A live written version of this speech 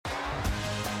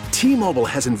T-Mobile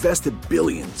has invested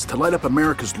billions to light up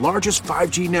America's largest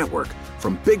 5G network,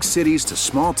 from big cities to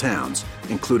small towns,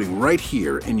 including right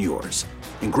here in yours.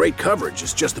 And great coverage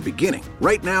is just the beginning.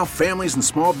 Right now, families and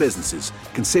small businesses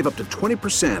can save up to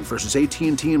 20% versus AT&T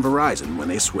and Verizon when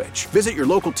they switch. Visit your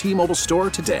local T-Mobile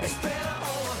store today.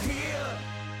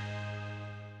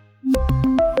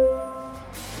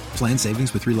 Plan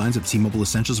savings with 3 lines of T-Mobile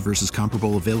Essentials versus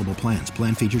comparable available plans.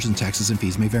 Plan features and taxes and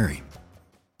fees may vary.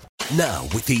 Now,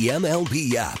 with the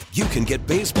MLB app, you can get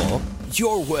baseball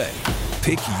your way.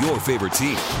 Pick your favorite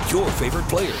team, your favorite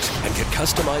players, and get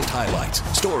customized highlights,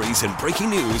 stories, and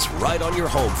breaking news right on your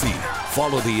home feed.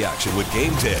 Follow the action with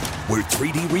Game Day, where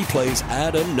 3D replays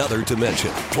add another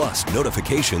dimension. Plus,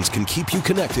 notifications can keep you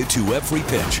connected to every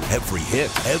pitch, every hit,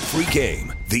 every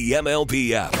game. The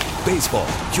MLB app. Baseball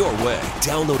your way.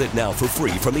 Download it now for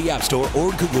free from the App Store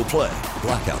or Google Play.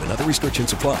 Blackout and other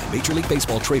restrictions apply. Major League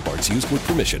Baseball trademarks used with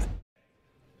permission.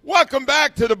 Welcome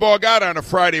back to the Borgata on a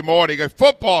Friday morning, a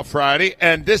football Friday,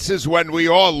 and this is when we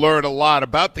all learn a lot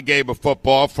about the game of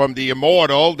football from the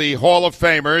immortal, the Hall of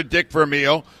Famer, Dick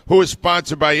Vermeil, who is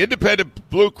sponsored by Independent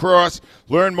Blue Cross.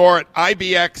 Learn more at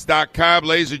IBX.com.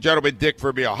 Ladies and gentlemen, Dick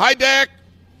Vermeil. Hi, Dick.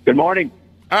 Good morning.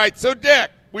 All right, so,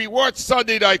 Dick, we watched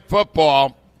Sunday Night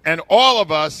Football, and all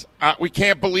of us, we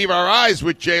can't believe our eyes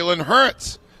with Jalen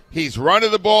Hurts. He's running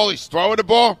the ball. He's throwing the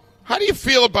ball. How do you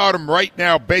feel about him right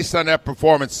now based on that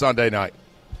performance Sunday night?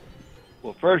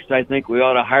 Well, first, I think we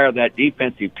ought to hire that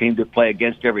defensive team to play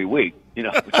against every week. You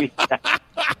know, that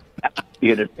would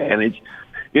be an advantage.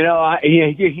 You know,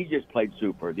 he just played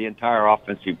super. The entire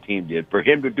offensive team did. For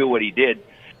him to do what he did,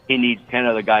 he needs 10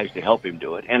 other guys to help him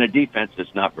do it, and a defense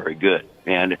that's not very good.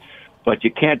 But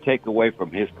you can't take away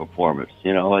from his performance.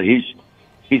 You know,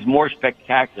 he's more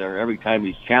spectacular every time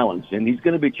he's challenged, and he's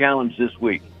going to be challenged this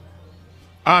week.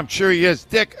 I'm sure he is.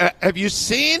 Dick, have you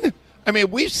seen – I mean,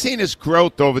 we've seen his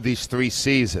growth over these 3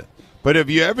 seasons, but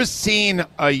have you ever seen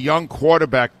a young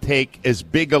quarterback take as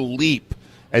big a leap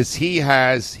as he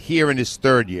has here in his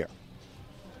 3rd year?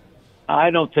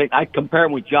 I don't think – I compare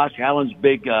him with Josh Allen's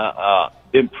big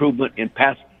improvement in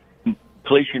pass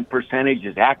completion percentage,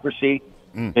 his accuracy.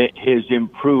 It has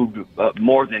improved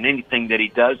more than anything that he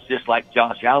does, just like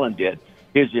Josh Allen did.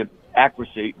 His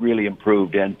accuracy really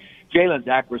improved, and Jalen's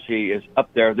accuracy is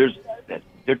up there.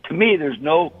 To me, there's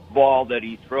no ball that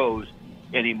he throws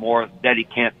anymore that he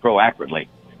can't throw accurately.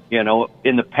 You know,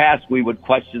 in the past, we would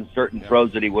question certain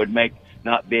throws that he would make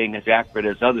not being as accurate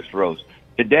as other throws.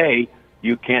 Today,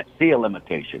 you can't see a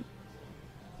limitation.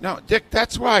 No, Dick,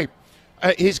 that's why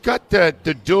he's got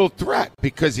the dual threat,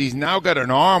 because he's now got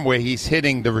an arm where he's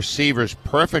hitting the receivers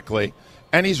perfectly,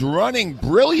 and he's running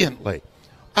brilliantly.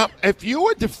 If you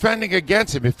were defending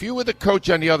against him, if you were the coach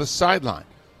on the other sideline,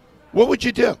 what would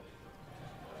you do?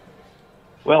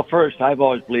 Well, first, I've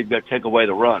always believed you got to take away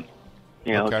the run.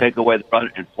 You know, take away the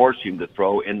run and force him to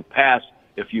throw. In the past,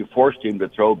 if you forced him to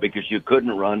throw because you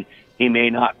couldn't run, he may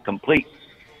not complete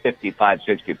 55,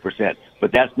 60%.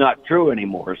 But that's not true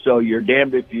anymore. So you're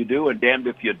damned if you do and damned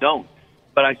if you don't.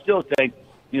 But I still think,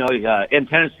 you know, and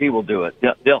Tennessee will do it.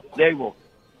 They will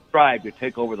strive to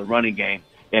take over the running game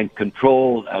and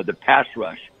control the pass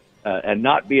rush and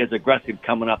not be as aggressive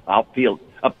coming up upfield,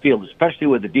 especially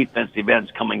with the defensive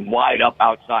ends coming wide up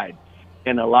outside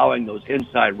and allowing those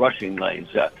inside rushing lanes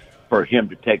for him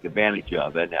to take advantage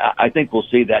of. And I think we'll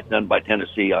see that done by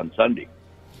Tennessee on Sunday.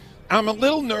 I'm a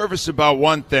little nervous about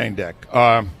one thing, Dick.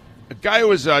 A guy who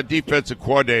was a defensive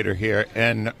coordinator here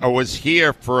and was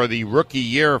here for the rookie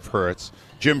year of Hurts,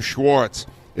 Jim Schwartz,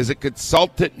 is a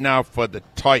consultant now for the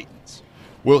Titans.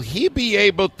 Will he be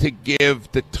able to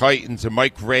give the Titans and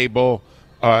Mike Vrabel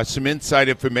some inside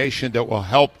information that will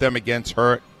help them against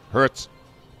Hurts?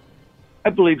 I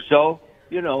believe so.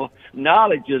 You know,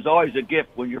 knowledge is always a gift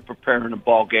when you're preparing a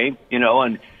ball game, you know,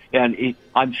 and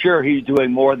I'm sure he's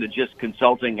doing more than just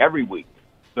consulting every week.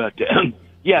 But,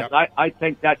 yes, yep. I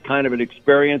think that kind of an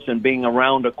experience and being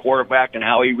around a quarterback and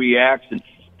how he reacts and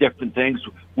different things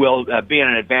will be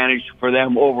an advantage for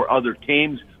them over other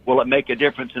teams. Will it make a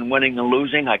difference in winning and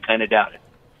losing? I kind of doubt it.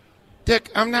 Dick,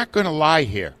 I'm not going to lie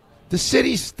here. The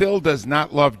city still does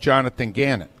not love Jonathan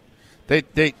Gannon.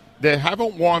 They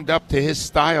haven't warmed up to his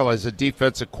style as a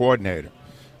defensive coordinator.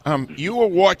 You will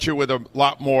watch it with a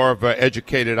lot more of an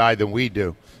educated eye than we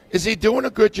do. Is he doing a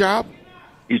good job?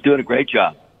 He's doing a great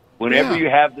job. Whenever you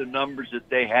have the numbers that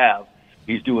they have,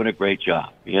 he's doing a great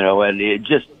job. You know, and it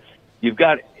just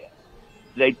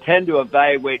they tend to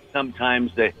evaluate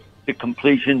sometimes the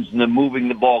completions and the moving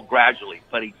the ball gradually,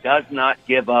 but he does not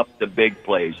give up the big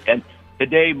plays. And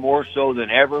today, more so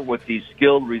than ever, with these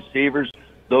skilled receivers,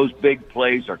 those big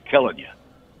plays are killing you.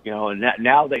 And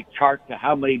now they chart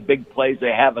how many big plays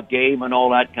they have a game and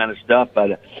all that kind of stuff.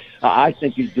 But I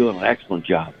think he's doing an excellent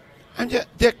job. And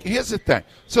Dick, here's the thing.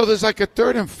 So there's like a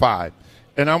 3rd and 5,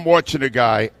 and I'm watching a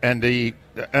guy, and they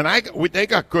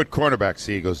got good cornerbacks,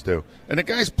 the Eagles do. And the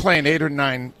guy's playing 8 or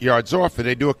 9 yards off, and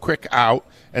they do a quick out,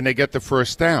 and they get the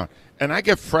first down. And I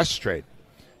get frustrated.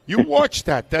 You watch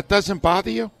that. That doesn't bother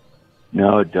you?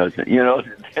 No, it doesn't.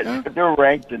 They're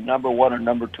ranked in number 1 or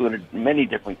number 2 in many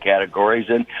different categories.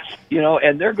 And,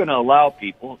 and they're going to allow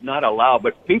people, not allow,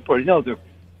 but people, they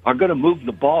are going to move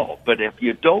the ball. But if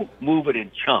you don't move it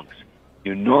in chunks,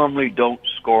 you normally don't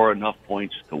score enough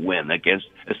points to win against,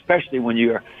 especially when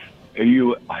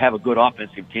you have a good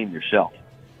offensive team yourself.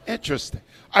 Interesting.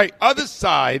 All right, other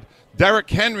side, Derrick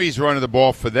Henry's running the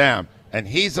ball for them, and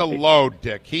he's a load,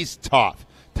 Dick. He's tough.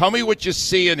 Tell me what you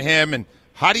see in him, and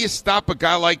how do you stop a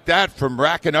guy like that from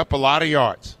racking up a lot of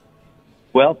yards?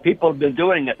 Well, people have been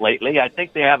doing it lately. I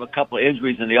think they have a couple of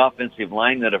injuries in the offensive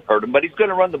line that have hurt him, but he's going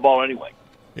to run the ball anyway.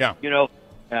 Yeah.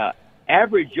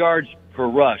 Average yards per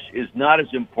rush is not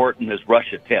as important as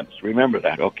rush attempts. Remember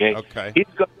that, okay? Okay. He's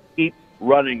going to keep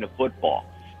running the football.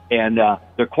 And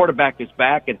their quarterback is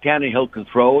back, and Tannehill can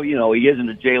throw. He isn't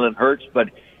a Jalen Hurts, but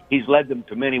he's led them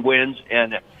to many wins,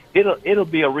 and it'll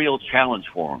be a real challenge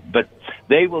for them. But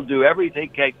they will do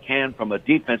everything they can from a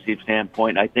defensive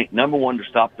standpoint. I think, number one, to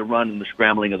stop the run and the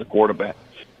scrambling of the quarterback.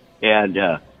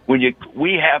 And when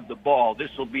we have the ball,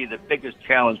 this will be the biggest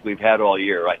challenge we've had all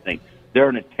year, I think. They're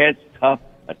an intense, tough,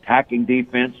 attacking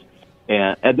defense,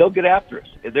 and they'll get after us.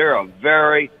 They're a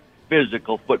very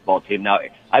physical football team. Now,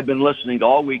 I've been listening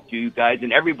all week to you guys,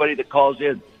 and everybody that calls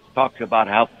in talks about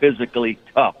how physically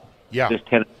tough this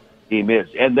Tennessee team is,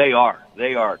 and they are.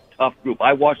 They are a tough group.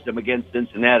 I watched them against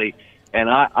Cincinnati, and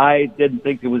I didn't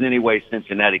think there was any way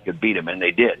Cincinnati could beat them, and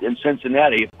they did. And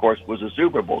Cincinnati, of course, was a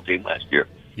Super Bowl team last year.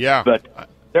 Yeah. But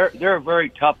they're a very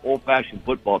tough, old-fashioned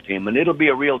football team, and it'll be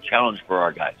a real challenge for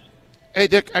our guys. Hey,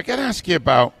 Dick, I got to ask you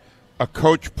about a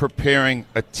coach preparing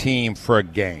a team for a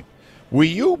game. Were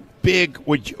you big?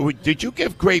 Did you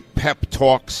give great pep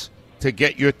talks to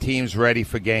get your teams ready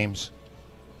for games?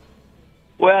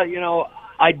 Well,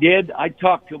 I did. I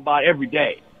talked to them about every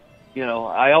day.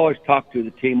 I always talked to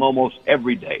the team almost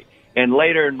every day. And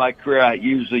later in my career, I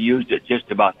usually used it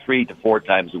just about 3 to 4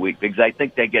 times a week because I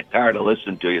think they get tired of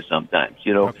listening to you sometimes,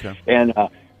 Okay. And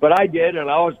but I did, and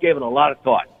I always gave it a lot of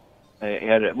thought.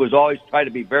 And it was always try to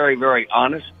be very, very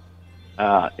honest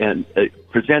and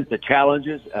present the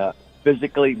challenges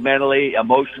physically, mentally,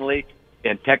 emotionally,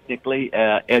 and technically,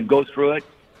 and go through it.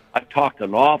 I talked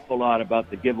an awful lot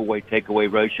about the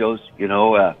giveaway-takeaway ratios.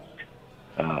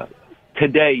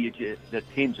 Today, the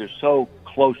teams are so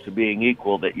close to being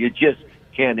equal that you just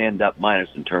can't end up minus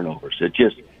in turnovers. It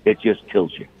just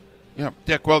kills you. Yeah,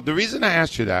 Dick, well, the reason I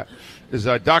asked you that is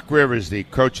Doc Rivers, the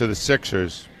coach of the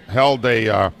Sixers, held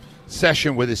a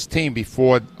session with his team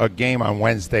before a game on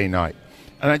Wednesday night.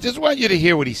 And I just want you to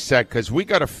hear what he said because we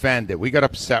got offended. We got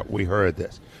upset when we heard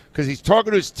this. Because he's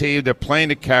talking to his team, they're playing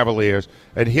the Cavaliers,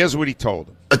 and here's what he told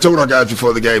them. I told our guys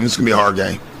before the game, it's going to be a hard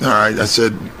game. All right, I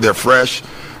said they're fresh.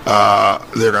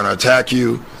 They're going to attack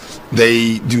you.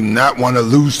 They do not want to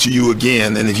lose to you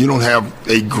again. And if you don't have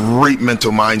a great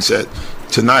mental mindset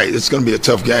tonight, it's going to be a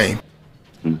tough game.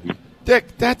 Mm-hmm.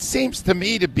 Dick, that seems to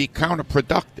me to be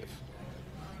counterproductive.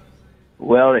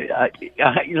 Well,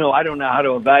 I don't know how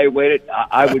to evaluate it.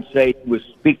 I would say he was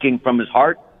speaking from his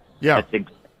heart. Yeah. That's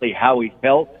exactly how he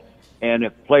felt. And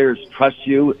if players trust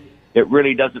you, it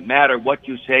really doesn't matter what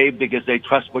you say because they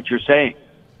trust what you're saying.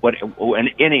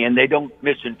 And they don't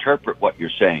misinterpret what you're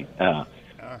saying.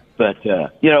 But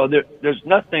there's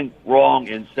nothing wrong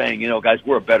in saying, guys,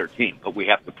 we're a better team, but we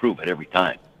have to prove it every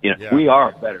time. We are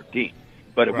a better team.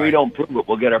 But if we don't prove it,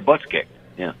 we'll get our butts kicked.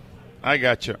 Yeah. I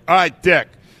got you. All right, Dick.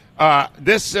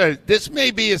 This may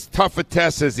be as tough a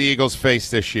test as the Eagles face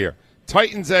this year.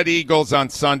 Titans at Eagles on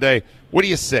Sunday. What do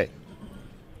you say?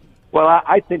 Well,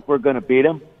 I think we're going to beat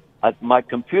them. My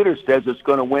computer says it's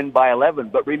going to win by 11.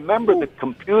 But remember, the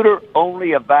computer only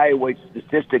evaluates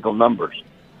statistical numbers.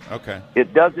 Okay.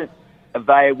 It doesn't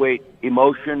evaluate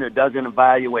emotion. It doesn't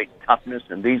evaluate toughness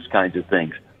and these kinds of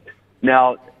things.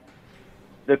 Now,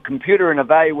 the computer in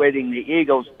evaluating the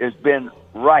Eagles has been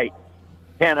right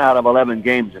 10 out of 11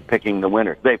 games in picking the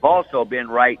winner. They've also been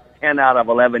right 10 out of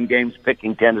 11 games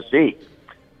picking Tennessee.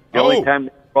 The only time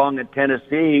they're wrong in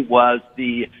Tennessee was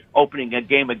the opening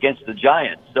game against the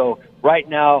Giants. So right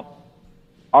now,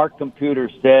 our computer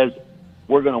says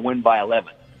we're going to win by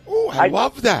 11. Oh, I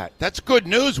love that. That's good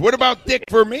news. What about Dick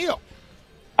Vermeil?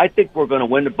 I think we're going to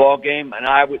win the ball game, and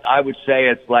I would say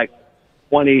it's like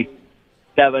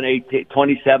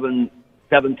 27-18,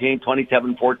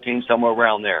 27-14, somewhere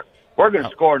around there. We're going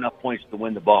to score enough points to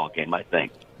win the ball game, I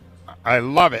think. I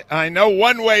love it. I know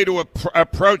one way to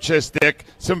approach this, Dick.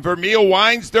 Some Vermeil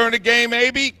wines during the game,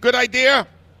 maybe? Good idea?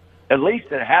 At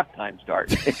least at halftime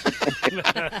start.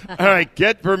 All right,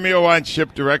 get Vermeil wine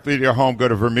shipped directly to your home. Go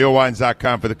to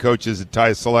VermeilWines.com for the coach's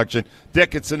entire selection.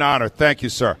 Dick, it's an honor. Thank you,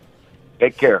 sir.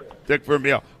 Take care. Dick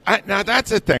Vermeil. Now, that's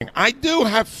the thing. I do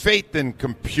have faith in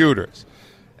computers.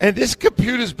 And this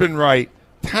computer's been right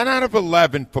 10 out of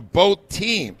 11 for both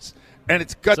teams. And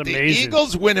it's got the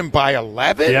Eagles winning by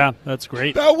 11? Yeah, that's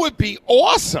great. That would be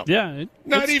awesome. Yeah,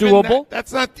 not it's even doable.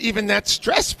 That's not even that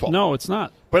stressful. No, it's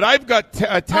not. But I've got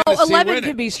Tennessee 11 winning.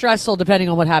 can be stressful depending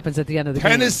on what happens at the end of the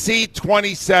game. Tennessee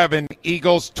 27,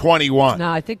 Eagles 21. No,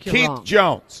 I think you're Keith wrong.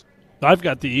 Jones. I've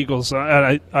got the Eagles.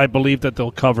 I believe that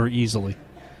they'll cover easily.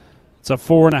 It's a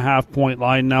 4.5-point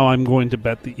line. Now I'm going to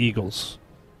bet the Eagles.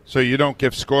 So you don't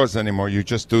give scores anymore. You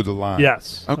just do the line.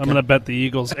 Yes. Okay. I'm going to bet the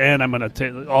Eagles, and I'm going to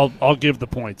take. I'll give the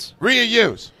points. Rhea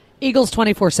Hughes. Eagles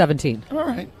 24-17. All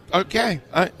right. Okay.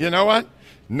 You know what?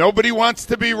 Nobody wants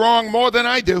to be wrong more than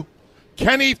I do.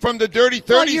 Kenny from the Dirty 30s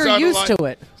Well, you're on used the line. to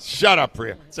it. Shut up,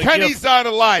 Rhea. a Kenny's gift. on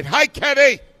the line. Hi,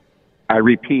 Kenny. I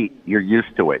repeat, you're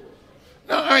used to it.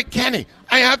 No, all right, Kenny.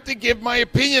 I have to give my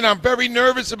opinion. I'm very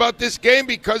nervous about this game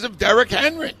because of Derrick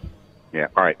Henry. Yeah,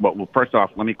 all right. Well, first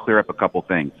off, let me clear up a couple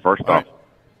things. First off,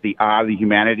 the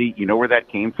humanity, you know where that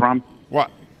came from? What?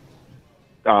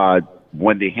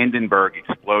 When the Hindenburg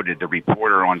exploded, the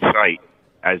reporter on site,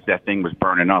 as that thing was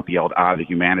burning up, yelled, the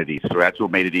humanity. So that's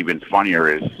what made it even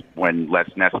funnier is when Les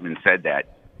Nessman said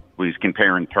that. He was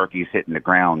comparing turkeys hitting the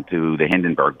ground to the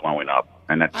Hindenburg blowing up.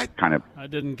 And that's kind of... I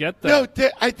didn't get that. No,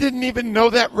 I didn't even know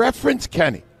that reference,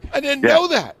 Kenny. I didn't know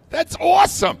that. That's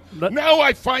awesome. Now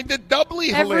I find it doubly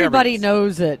hilarious. Everybody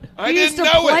knows it. I We used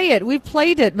didn't to know play it. We've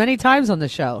played it many times on the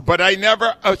show. But I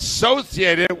never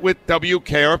associated it with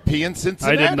WKRP in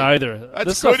Cincinnati. I didn't either.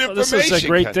 That's good information. This is a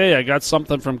great Kenny. day. I got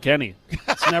something from Kenny.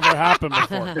 It's never happened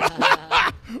before.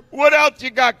 What else you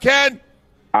got, Ken?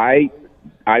 I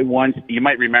once, you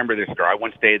might remember this girl. I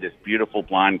once dated this beautiful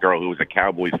blonde girl who was a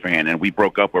Cowboys fan, and we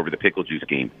broke up over the pickle juice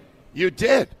game. You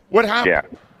did? What happened?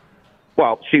 Yeah.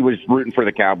 Well, she was rooting for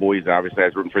the Cowboys. Obviously, I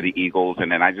was rooting for the Eagles,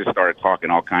 and then I just started talking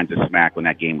all kinds of smack when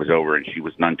that game was over, and she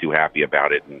was none too happy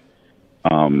about it. And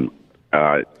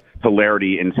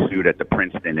hilarity ensued at the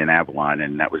Princeton in Avalon,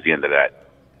 and that was the end of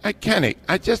that. Kenny,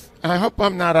 I hope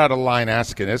I'm not out of line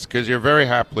asking this because you're very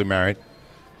happily married.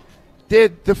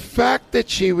 Did the fact that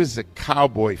she was a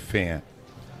Cowboy fan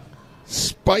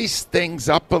spice things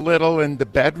up a little in the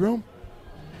bedroom?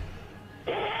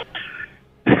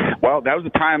 Well, that was a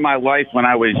time in my life when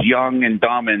I was young and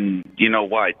dumb and you know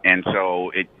what, and so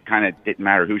it kind of didn't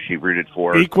matter who she rooted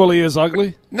for. Equally as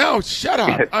ugly? No, shut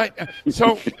up.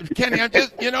 So, Kenny, I'm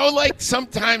just, like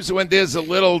sometimes when there's a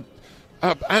little,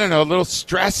 a little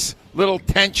stress, little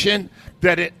tension,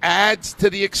 that it adds to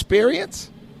the experience?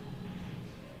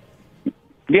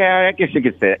 Yeah, I guess you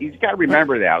could say that. You've got to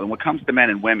remember that. And when it comes to men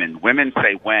and women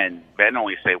say when, men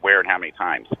only say where and how many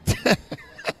times.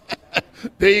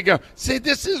 There you go. See,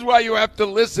 this is why you have to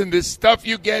listen to stuff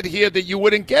you get here that you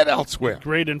wouldn't get elsewhere.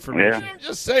 Great information. Yeah. I'm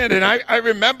just saying, and I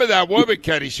remember that woman,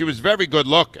 Kenny. She was very good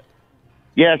looking.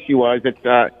 Yeah, she was. It's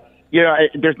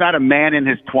there's not a man in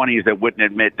his 20s that wouldn't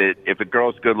admit that if a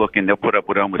girl's good looking, they'll put up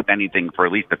with almost anything for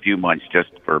at least a few months just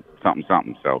for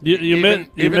something. So you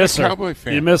miss her. Cowboy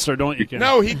fan. You miss her, don't you, Kenny?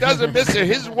 No, he doesn't miss her.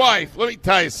 His wife. Let me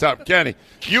tell you something, Kenny.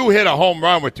 You hit a home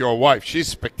run with your wife. She's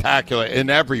spectacular in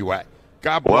every way.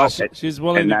 God bless her. She's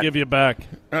willing to give you back.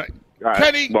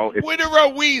 Kenny, winner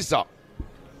or weasel?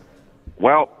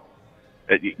 Well,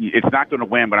 it's not going to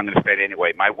win, but I'm going to say it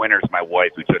anyway. My winner's my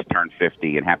wife, who just turned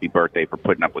 50, and happy birthday for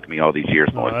putting up with me all these years,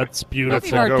 Melissa. That's beautiful.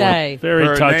 Happy birthday. Very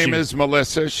Her touching. name is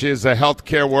Melissa. She is a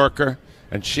healthcare worker,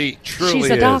 and she truly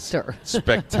She's a doctor. is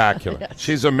spectacular. Yes.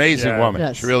 She's an amazing woman.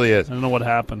 Yes. She really is. I don't know what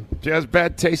happened. She has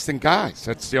bad taste in guys.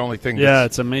 That's the only thing. Yeah,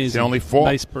 it's amazing. It's the only fault.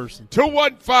 Nice person.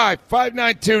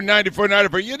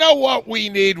 215-592-9494. You know what we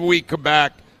need when we come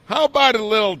back? How about a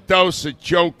little dose of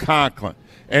Joe Conklin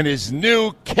and his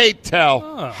new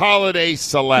K-Tel holiday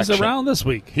selection? He's around this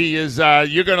week. He is.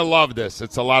 You're going to love this.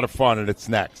 It's a lot of fun, and it's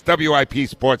next. WIP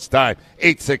Sports Time,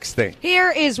 8:16.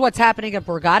 Here is what's happening at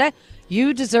Borgata.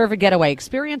 You deserve a getaway.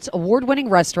 Experience award-winning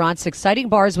restaurants, exciting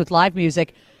bars with live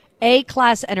music,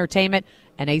 A-class entertainment,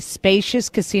 and a spacious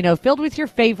casino filled with your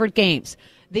favorite games.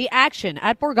 The action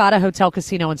at Borgata Hotel,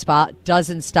 Casino, and Spa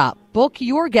doesn't stop. Book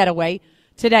your getaway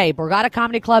today. Borgata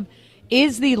Comedy Club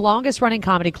is the longest-running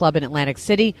comedy club in Atlantic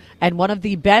City and one of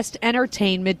the best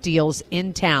entertainment deals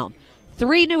in town.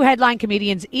 3 new headline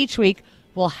comedians each week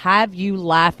will have you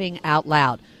laughing out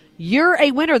loud. You're a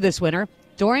winner this winter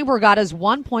during Borgata's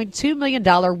 $1.2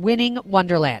 million Winning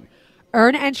Wonderland.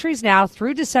 Earn entries now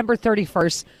through December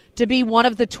 31st to be one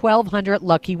of the 1,200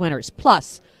 lucky winners.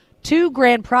 Plus, 2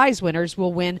 grand prize winners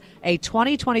will win a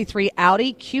 2023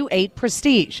 Audi Q8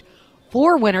 Prestige.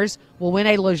 4 winners will win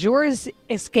a luxurious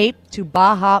escape to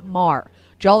Baja Mar.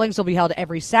 Drawings will be held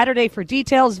every Saturday. For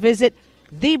details, visit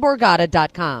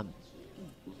theborgata.com.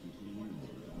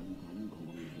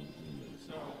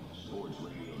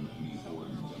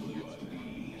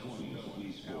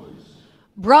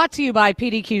 Brought to you by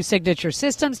PDQ Signature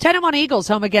Systems. 10-1 Eagles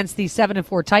home against the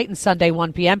 7-4 Titans Sunday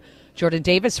 1 p.m. Jordan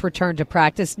Davis returned to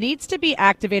practice. Needs to be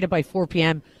activated by 4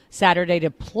 p.m. Saturday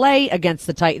to play against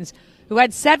the Titans, who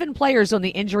had 7 players on the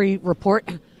injury report.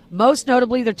 Most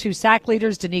notably, their 2 sack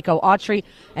leaders, Danico Autry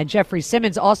and Jeffrey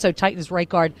Simmons. Also, Titans right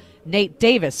guard Nate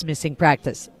Davis missing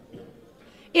practice.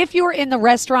 If you're in the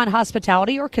restaurant,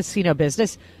 hospitality, or casino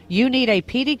business, you need a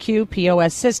PDQ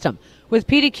POS system. With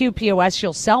PDQ POS,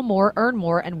 you'll sell more, earn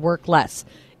more, and work less.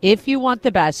 If you want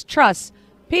the best, trust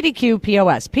PDQ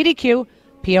POS.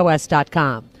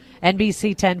 PDQPOS.com.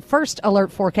 NBC 10 first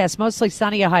alert forecast, mostly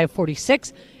sunny, a high of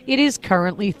 46. It is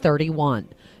currently 31.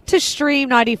 To stream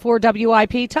 94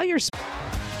 WIP, tell your...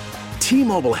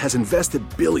 T-Mobile has invested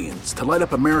billions to light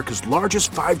up America's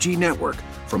largest 5G network,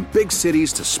 from big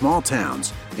cities to small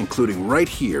towns, including right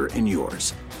here in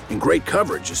yours. And great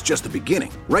coverage is just the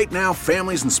beginning. Right now,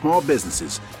 families and small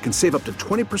businesses can save up to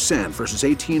 20% versus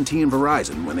AT&T and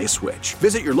Verizon when they switch.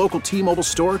 Visit your local T-Mobile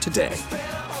store today.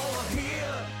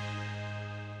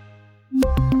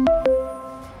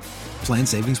 Plan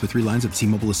savings with 3 lines of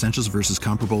T-Mobile Essentials versus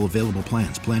comparable available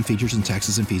plans. Plan features and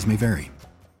taxes and fees may vary.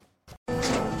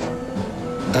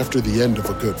 After the end of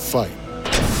a good fight,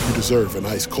 you deserve an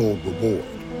ice-cold reward.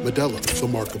 Modelo is the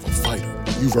mark of a fighter.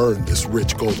 You've earned this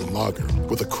rich golden lager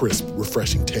with a crisp,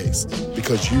 refreshing taste.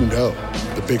 Because you know,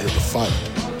 the bigger the fight,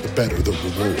 the better the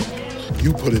reward.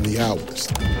 You put in the hours,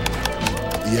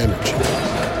 the energy,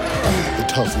 the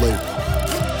tough labor.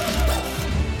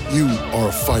 You are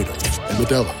a fighter, and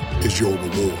Modelo is your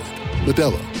reward.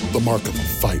 Modelo, the mark of a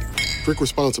fighter. Drink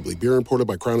responsibly. Beer imported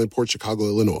by Crown Imports, Chicago,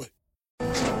 Illinois.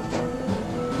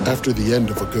 After the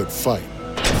end of a good fight,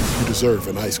 you deserve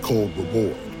an ice-cold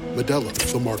reward. Modelo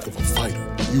is the mark of a fighter.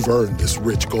 You've earned this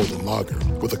rich golden lager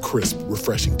with a crisp,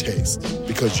 refreshing taste.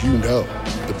 Because you know,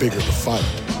 the bigger the fight,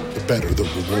 the better the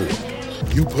reward.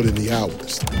 You put in the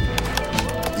hours,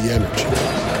 the energy,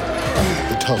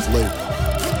 the tough labor.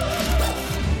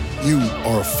 You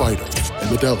are a fighter, and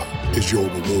Modelo is your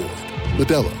reward.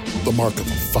 Modelo, the mark of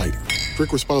a fighter.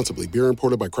 Drink responsibly. Beer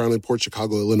imported by Crown Imports,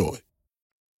 Chicago, Illinois.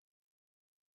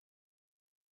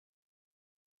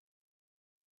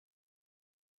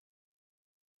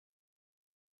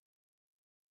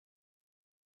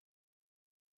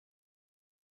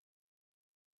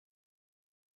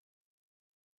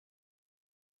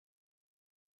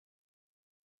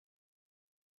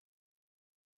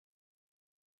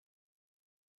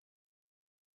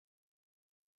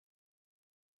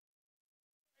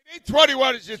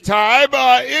 $8:21 is your time.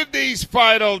 In these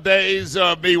final days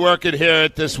of me working here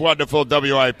at this wonderful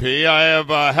WIP, I have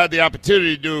had the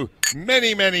opportunity to do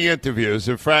many, many interviews.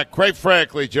 In fact, quite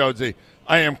frankly, Jonesy,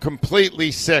 I am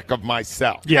completely sick of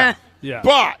myself. Yeah.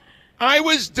 But I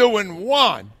was doing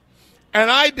one,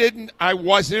 and I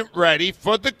wasn't ready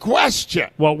for the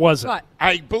question. What was it? What?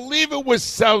 I believe it was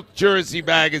South Jersey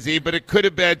Magazine, but it could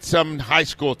have been some high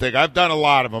school thing. I've done a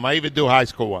lot of them. I even do high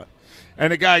school one.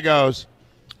 And the guy goes,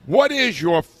 "What is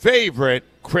your favorite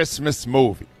Christmas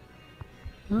movie?"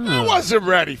 I wasn't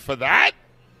ready for that.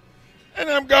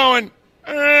 And I'm going,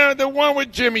 the one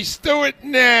with Jimmy Stewart?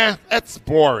 Nah, that's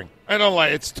boring. I don't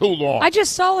like it. It's too long. I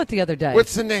just saw it the other day.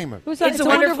 What's the name of it? It's a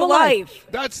Wonderful Life.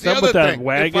 That's the other thing.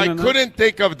 If I in couldn't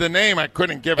think of the name, I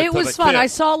couldn't give it to the kid. It was fun. I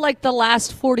saw like the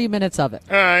last 40 minutes of it.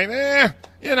 All right,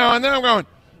 and then I'm going,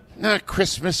 not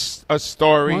Christmas, a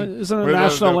story. What? Isn't it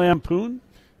National Lampoon?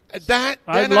 I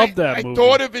love that movie. I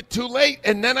thought of it too late,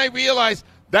 and then I realized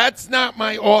that's not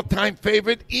my all-time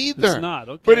favorite either. It's not,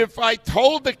 okay. But if I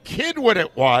told the kid what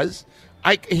it was,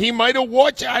 he might have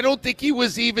watched it. I don't think he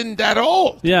was even that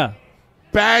old. Yeah.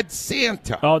 Bad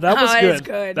Santa. Oh, that was good. Is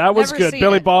good. That was Never good. seen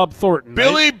Billy it. Bob Thornton. Right?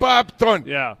 Billy Bob Thornton.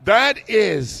 Yeah. That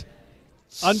is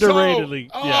underratedly.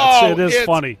 It is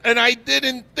funny. And I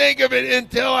didn't think of it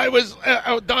until I was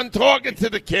done talking to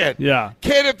the kid. Yeah.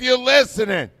 Kid, if you're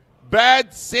listening,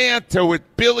 Bad Santa with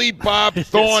Billy Bob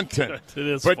Thornton. It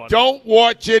is but funny. don't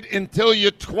watch it until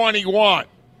you're 21.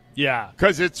 Yeah.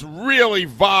 Because it's really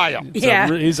vile.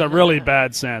 He's a really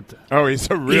bad Santa. Oh, he's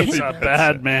a really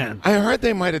bad man. I heard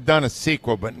they might have done a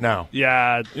sequel, but no.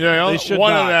 Yeah, they should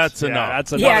one not. Of that's enough.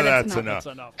 That's enough. Yeah, one that's of that's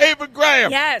enough. Ava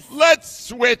Graham. Yes. Let's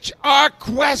switch our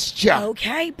question.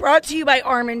 Okay. Brought to you by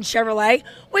Armin Chevrolet.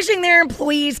 Wishing their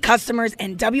employees, customers,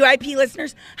 and WIP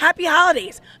listeners happy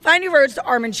holidays. Find your roads to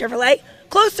Armin Chevrolet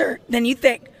closer than you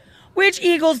think. Which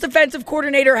Eagles defensive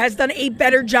coordinator has done a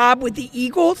better job with the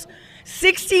Eagles?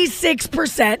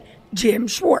 66% Jim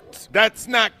Schwartz. That's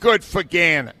not good for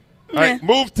Gannon. All right,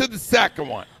 move to the second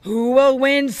one. Who will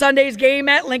win Sunday's game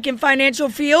at Lincoln Financial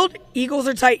Field? Eagles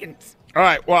or Titans? All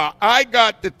right, well, I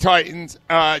got the Titans.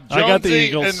 I got the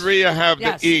Eagles. And Rhea have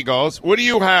the Eagles. What do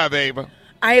you have, Ava?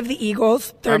 I have the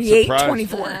Eagles,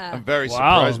 38-24. I'm very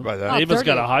surprised by that. Ava's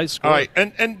got a high score. All right,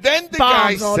 and then the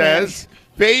guy says,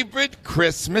 favorite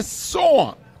Christmas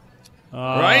song,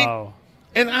 right?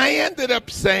 And I ended up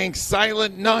saying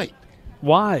Silent Night.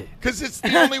 Why? Because it's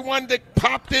the only one that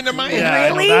popped into my head. Yeah,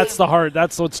 really?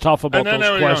 That's what's tough about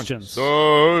those questions.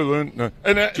 Silent Night.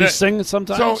 Do you sing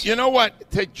sometimes? So, you know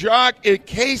what? To jog, in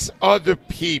case other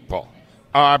people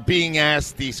are being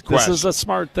asked these questions. This is a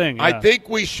smart thing. Yeah. I think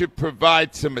we should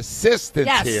provide some assistance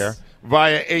here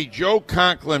via a Joe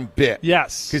Conklin bit.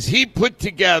 Yes. Because he put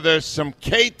together some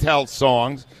K-Tel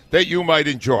songs that you might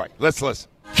enjoy. Let's listen.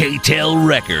 K-Tel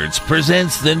Records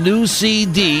presents the new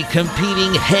CD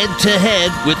competing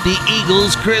head-to-head with the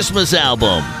Eagles Christmas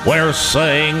album. We're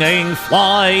singing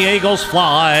Fly, Eagles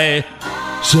Fly,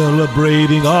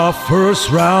 celebrating our first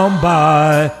round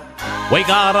bye. We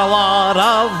got a lot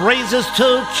of reasons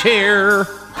to cheer.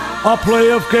 Our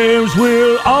playoff games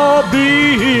will all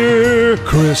be here.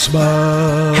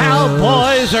 Christmas.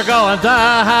 Cowboys are going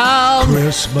down.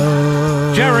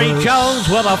 Christmas. Jerry Jones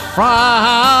with a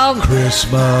frown.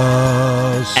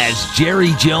 Christmas. As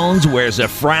Jerry Jones wears a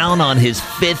frown on his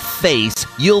fifth face,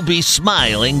 you'll be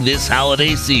smiling this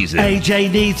holiday season.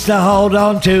 AJ needs to hold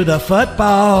on to the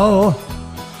football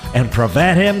and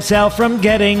prevent himself from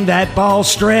getting that ball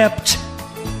stripped.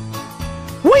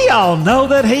 We all know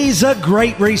that he's a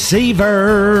great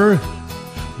receiver,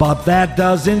 but that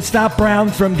doesn't stop Brown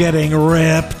from getting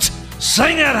ripped.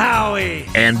 Sing it, Howie!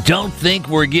 And don't think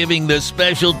we're giving the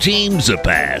special teams a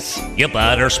pass. You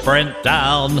better sprint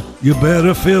down. You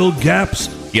better fill gaps.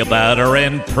 You better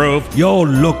improve. You're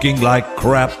looking like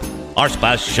crap. Our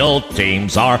special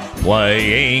teams are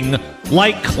playing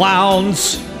like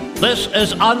clowns. This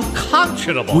is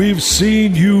unconscionable. We've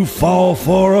seen you fall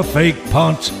for a fake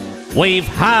punt. We've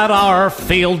had our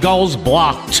field goals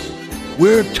blocked.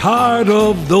 We're tired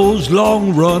of those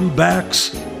long run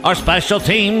backs. Our special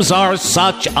teams are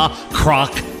such a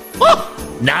crock.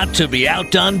 Not to be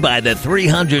outdone by the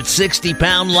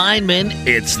 360-pound lineman,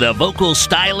 it's the vocal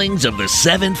stylings of the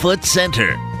 7-foot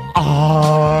center.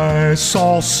 I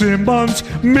saw Simmons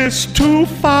miss 2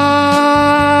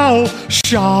 foul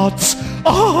shots.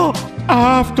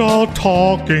 After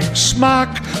talking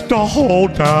smack the whole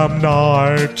damn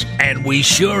night. And we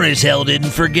sure as hell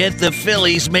didn't forget the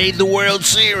Phillies made the World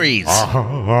Series.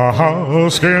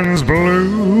 Skins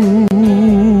blue,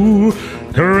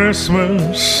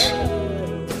 Christmas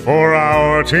for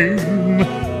our team.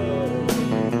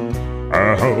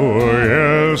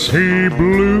 Oh, yes, he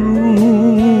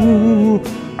blew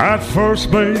at first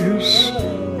base,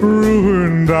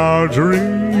 ruined our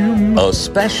dream. A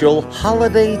special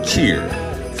holiday cheer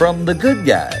from the good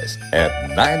guys at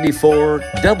 94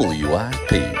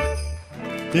 WIP.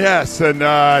 Yes, and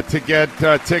to get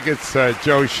tickets to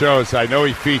Joe's shows, I know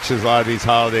he features a lot of these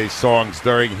holiday songs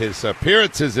during his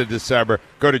appearances in December.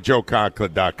 Go to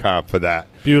joeconklin.com for that.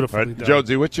 Beautiful.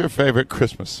 Jonesy, what's your favorite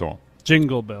Christmas song?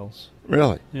 Jingle Bells.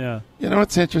 Really? Yeah. You know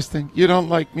what's interesting? You don't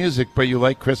like music, but you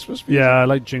like Christmas music? Yeah, I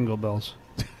like Jingle Bells.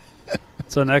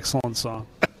 It's an excellent song.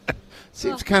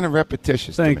 Seems kind of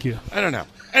repetitious. Thank you. I don't know.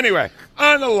 Anyway,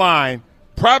 on the line,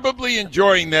 probably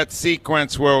enjoying that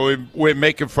sequence where we're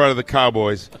making fun of the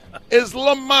Cowboys, is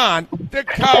Lamont, the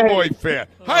Cowboy fan.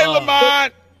 Hi,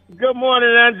 Lamont. Good morning,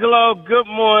 Angelo. Good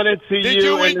morning to you. Did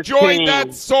you enjoy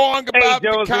that song about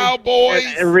the Cowboys?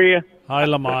 And Rhea. Hi,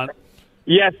 Lamont.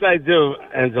 Yes, I do,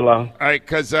 Angelo. All right,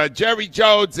 because Jerry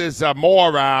Jones is a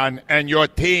moron, and your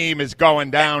team is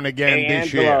going down again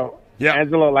this year. Yeah,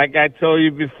 Angelo, like I told you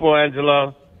before,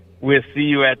 Angelo, we'll see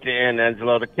you at the end,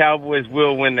 Angelo. The Cowboys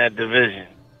will win that division.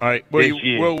 All right.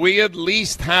 Will we at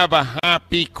least have a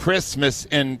happy Christmas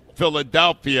in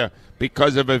Philadelphia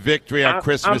because of a victory on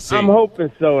Christmas Eve? I'm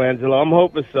hoping so, Angelo. I'm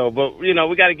hoping so. But, we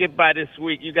got to get by this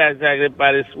week. You guys got to get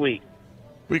by this week.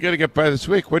 We got to get by this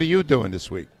week. What are you doing this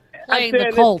week? Playing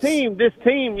the Colts. This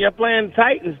team, you're playing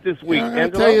Titans this week, I'll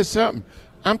Angelo. tell you something.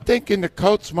 I'm thinking the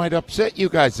Colts might upset you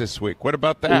guys this week. What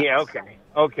about that? Yeah,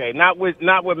 okay. Not with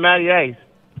Matty Ice.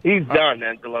 He's done,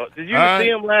 Angelo. Did you see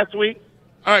him last week?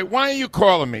 All right, why are you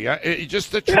calling me?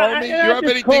 Just to troll me? You have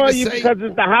anything to say? Because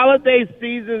it's the holiday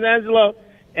season, Angelo,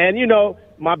 and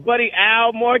my buddy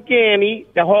Al Morgani,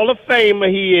 the Hall of Famer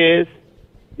he is.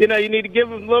 You need to give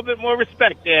him a little bit more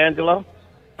respect there, Angelo.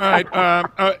 All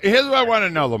right. Here's what I want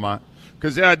to know, Lamont,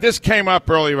 because this came up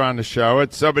earlier on the show.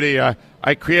 It's somebody.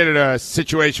 I created a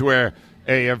situation where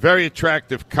a very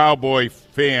attractive Cowboy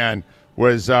fan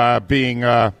was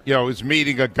was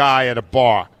meeting a guy at a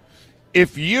bar.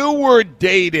 If you were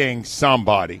dating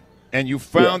somebody and you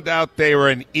found out they were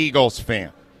an Eagles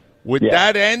fan, would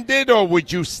that end it, or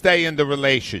would you stay in the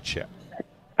relationship?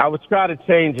 I would try to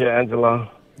change it,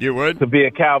 Angelo. You would? To be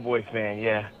a Cowboy fan,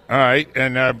 yeah. All right,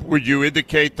 and would you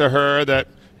indicate to her that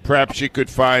perhaps she could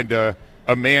find a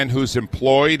man who's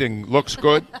employed and looks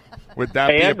good? Would that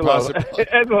be Angelo, a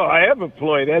possibility? Angelo, I am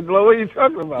employed. Angelo, what are you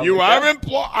talking about? You are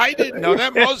employed? I didn't know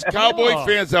that. Most Cowboy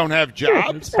fans don't have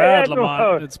jobs. It's bad,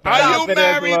 Lamont. It's bad. Are you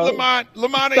married, Lamont?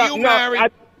 Lamont, are you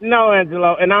married? No,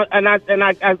 Angelo. And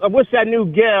I wish I knew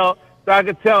Gail so I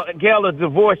could tell Gail to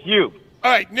divorce you. All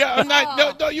right,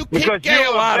 no, you keep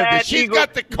Gail out of this. She's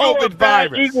got the COVID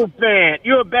virus. Eagle fan.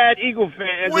 You're a bad Eagle fan.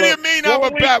 Angelo. What do you mean I'm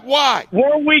a bad? Why?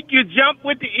 1 week you jump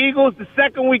with the Eagles, the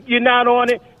second week you're not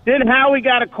on it. Then Howie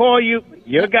got to call you,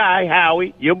 your guy,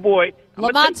 Howie, your boy.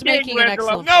 Lamont's making an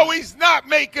excellent point. No, he's not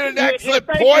making an excellent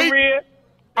point.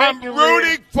 I'm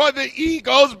rooting for the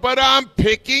Eagles, but I'm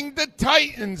picking the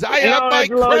Titans. I have my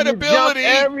credibility. You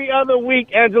jump every other week,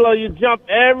 Angelo. You jump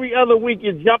every other week.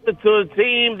 You jump into a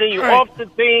team, then you're off the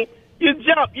team. You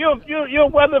jump. You're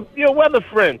a weather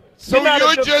friend. So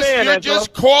you're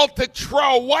just called to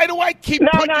troll. Why do I keep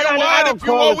putting you on if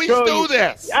you always do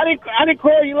this? I didn't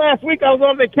call you last week. I was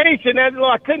on vacation, Angelo.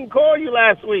 I couldn't call you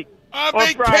last week. On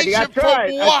vacation for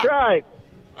what? I tried.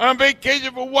 On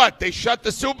vacation for what? They shut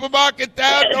the supermarket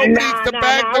down? Nobody needs to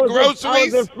bag the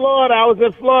groceries? I was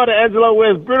in Florida, Angelo.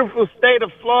 We're in the beautiful state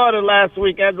of Florida last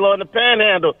week, Angelo, in the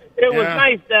Panhandle. It was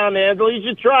nice down there, Angelo. You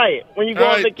should try it when you go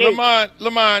on vacation.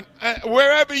 Lamont,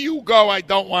 wherever you go, I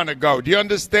don't want to go. Do you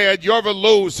understand? You're a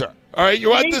loser. All right,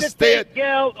 you understand? Take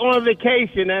Gail on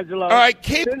vacation, Angelo. All right,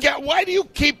 why do you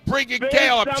keep bringing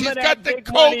Gail up? She's got the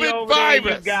COVID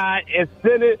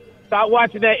virus. Stop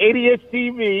watching that ADH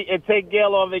TV and take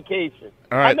Gail on vacation.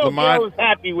 All right, I know Lamont. Gail is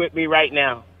happy with me right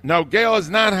now. No, Gail is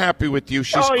not happy with you.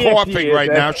 She's coughing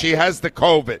right now. She has the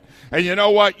COVID. And you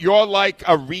know what? You're like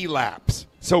a relapse.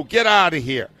 So get out of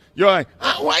here. You're like,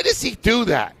 why does he do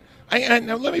that?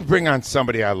 Now let me bring on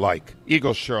somebody I like.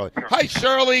 Eagle Shirley. Hi,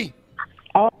 Shirley.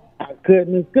 Oh, my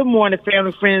goodness. Good morning,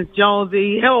 family, friends.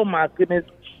 Jonesy. Oh, my goodness.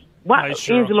 Why,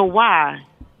 Angela, why?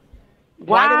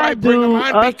 Why do I bring them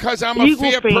on? Because I'm a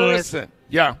fair person.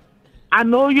 Yeah. I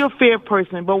know you're a fair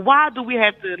person, but why do we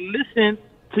have to listen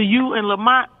to you and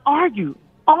Lamont argue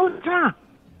all the time?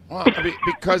 Well,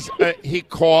 because he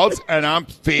calls, and I'm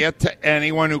fair to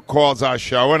anyone who calls our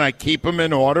show, and I keep him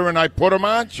in order, and I put him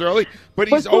on, Shirley. But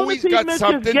he's always got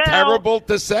something terrible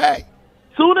to say.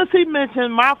 Soon as he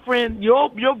mentioned my friend, your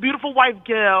beautiful wife,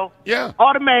 Gail,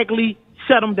 automatically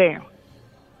shut him down.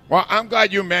 Well, I'm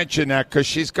glad you mentioned that because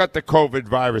she's got the COVID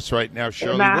virus right now,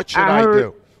 Shirley. What should I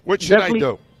do? What should I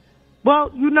do? Well,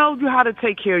 you know how to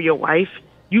take care of your wife.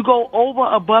 You go over,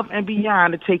 above, and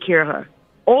beyond to take care of her.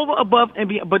 Over, above, and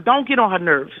beyond. But don't get on her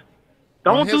nerves.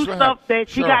 Don't do stuff that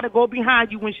she got to go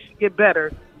behind you when she get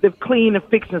better to clean and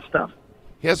fix and stuff.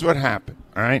 Here's what happened,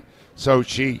 all right? So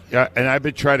she, and I've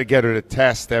been trying to get her to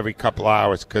test every couple of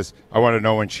hours because I want to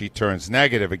know when she turns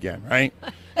negative again, right?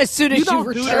 As soon as you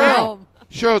return home.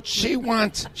 Sure, she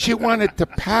wanted to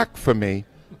pack for me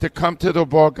to come to the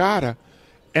Borgata,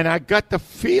 and I got the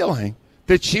feeling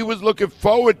that she was looking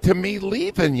forward to me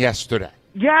leaving yesterday.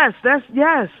 Yes,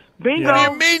 bingo. What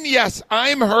do you mean, yes?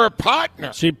 I'm her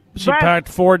partner. She packed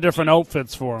 4 different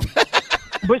outfits for him.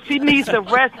 But she needs to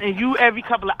rest, and you every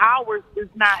couple of hours is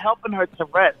not helping her to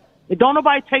rest. And don't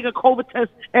nobody take a COVID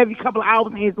test every couple of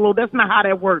hours, Angelo. That's not how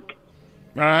that works.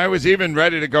 I was even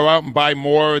ready to go out and buy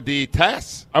more of the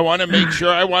tests. I want to make sure.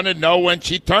 I want to know when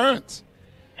she turns.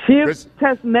 She'll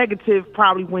test negative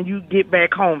probably when you get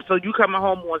back home. So you coming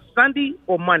home on Sunday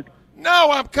or Monday?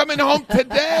 No, I'm coming home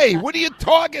today. What are you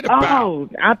talking about? Oh,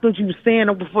 I thought you were staying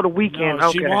over for the weekend. No,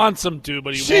 okay. She wants him to,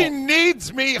 but she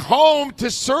needs me home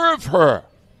to serve her.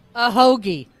 A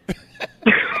hoagie.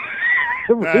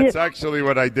 That's actually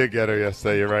what I did get her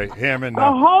yesterday. You're right. Ham and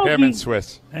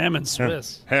Swiss. Ham and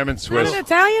Swiss. Ham and Swiss. Not an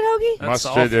Italian hoagie?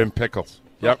 Mustard and pickles.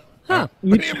 Yep. Huh.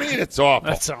 What do you mean it's awful?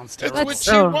 That sounds That's terrible. what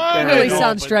she wanted. It really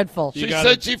sounds dreadful. She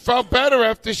said she felt better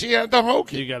after she had the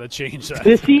hoagie. You got to change that.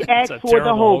 Did she ask That's a for the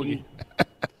terrible hoagie?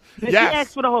 Did Yes. she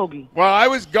ask for the hoagie? Well, I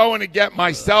was going to get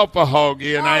myself a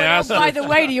hoagie, and I asked her. By the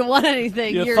way, do you want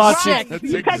anything? You You're thought sick. That's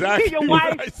You take exactly your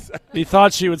what wife. I said. He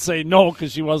thought she would say no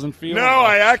because she wasn't feeling No, it.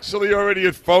 I actually already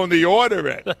had phoned the order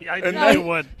in. I And knew then- you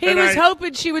would. He was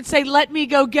hoping she would say, "Let me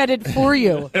go get it for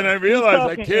you." And I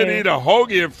realized I can't eat a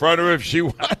hoagie in front of her if she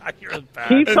wants.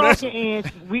 Keep talking, Ange.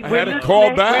 I had to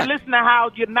call back. We're listening to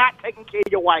how you're not taking care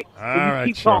of your wife. All If you right,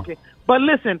 keep sure. talking. But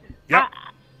listen, Yep.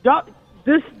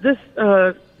 this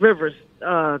Rivers,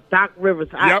 Doc Rivers.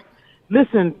 Yep.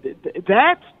 Listen,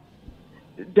 that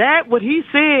what he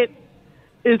said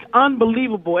is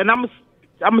unbelievable, and I'm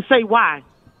gonna say why.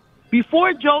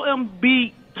 Before Joe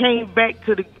Embiid came back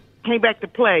to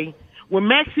play, when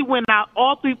Maxey went out,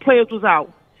 all three players was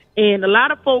out, and a lot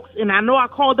of folks, and I know I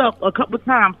called up a couple of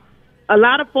times. A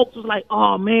lot of folks was like,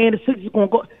 "Oh man, the Sixers gonna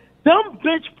go." Them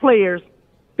bench players,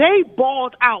 they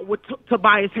balled out with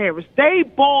Tobias Harris. They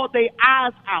balled their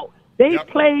eyes out. They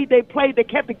played. They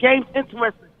kept the games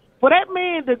interesting. For that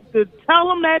man to tell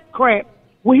them that crap,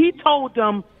 what he told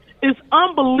them, is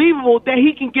unbelievable that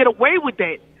he can get away with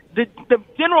that. The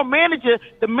general manager,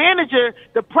 the manager,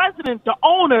 the president, the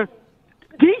owner,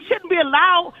 he shouldn't be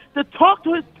allowed to talk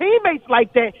to his teammates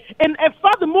like that. And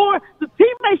furthermore, the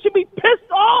teammates should be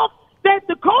pissed off that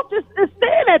the coach is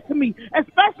saying that to me,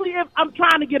 especially if I'm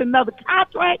trying to get another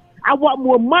contract. I want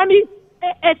more money.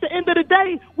 At the end of the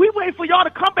day, we wait for y'all to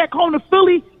come back home to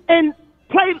Philly and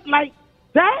play like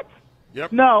that.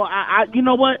 Yep. No, I you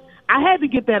know what? I had to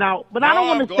get that out, but I don't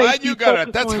want to I'm glad you got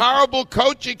it. That's horrible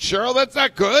coaching, Cheryl. That's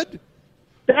not good.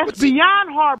 That's beyond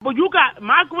horrible. You got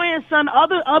my grandson,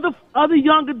 other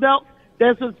young adults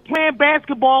that's playing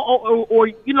basketball or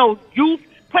youth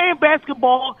playing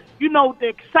basketball. They're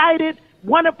excited,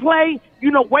 want to play.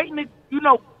 Waiting to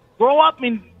grow up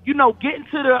and get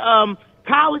into the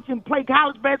college and play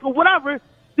college basketball, whatever.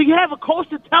 Do you have a coach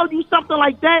to tell you something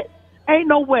like that? Ain't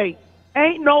no way.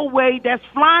 Ain't no way. That's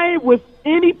flying with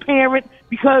any parent,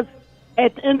 because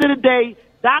at the end of the day,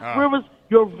 Doc Rivers,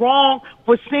 you're wrong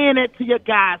for saying that to your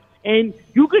guys. And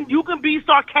you can be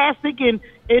sarcastic in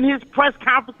his press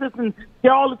conferences and say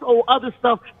all this old other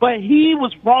stuff, but he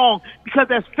was wrong, because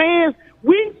as fans,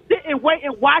 we sit and wait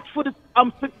and watch for the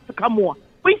to come on.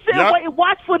 We sit and wait and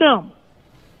watch for them.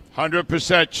 100%.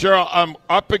 Cheryl, I'm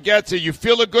up against it. You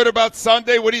feeling good about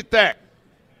Sunday? What do you think?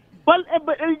 But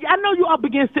I know you're up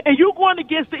against it, and you're going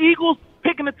against the Eagles,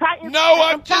 picking the Titans. No,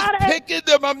 I'm just picking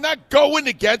them. I'm not going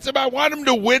against them. I want them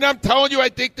to win. I'm telling you, I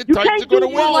think the Titans are going to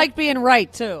win. You like being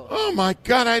right, too. Oh, my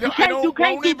God. I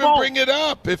won't even bring it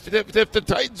up. If the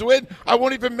Titans win, I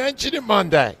won't even mention it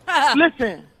Monday.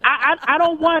 Listen, I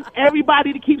don't want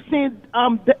everybody to keep saying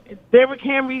Derrick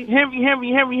Henry.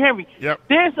 Yep.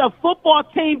 There's a football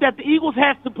team that the Eagles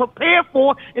have to prepare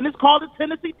for, and it's called the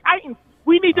Tennessee Titans.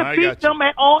 We need to beat them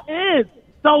at all ends.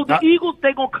 So the Eagles,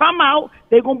 they're going to come out.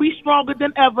 They're going to be stronger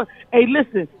than ever. Hey,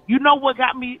 listen, you know what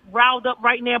got me riled up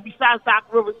right now besides Doc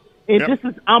Rivers? And this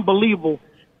is unbelievable.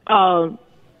 Fletcher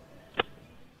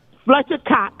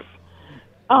Cox,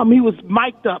 he was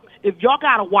mic'd up. If y'all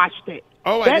got to watch that.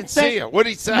 Oh, I didn't see it. What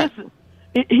did he say? Listen,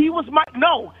 he was mic'd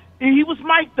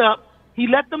up. He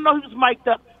let them know he was mic'd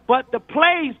up. But the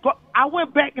plays, I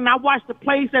went back and I watched the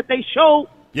plays that they showed.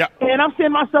 Yeah. And I'm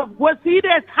saying to myself, was he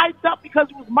that hyped up because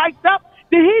he was mic'd up?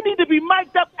 Did he need to be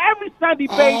mic'd up every Sunday,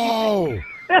 baby? Oh,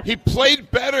 he played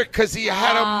better because he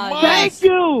had a mic. Thank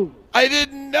you. I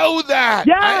didn't know that.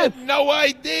 Yes. I had no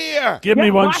idea. Give me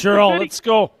one, Cheryl. Let's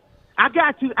go. I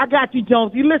got you,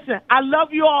 Jonesy. Listen, I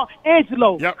love you all.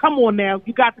 Angelo, come on now.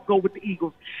 You got to go with the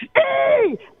Eagles.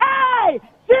 E-A-G-L-E-S.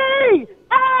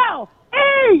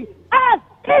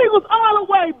 Eagles all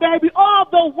the way, baby. All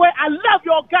the way. I love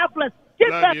y'all. God bless.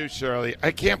 Love you, Shirley.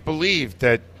 I can't believe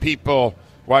that people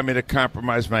want me to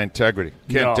compromise my integrity.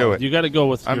 Can't do it. You got to go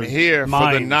with I'm your here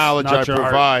mind, for the knowledge I not your heart.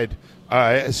 provide,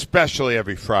 especially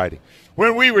every Friday.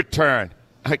 When we return,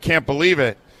 I can't believe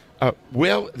it.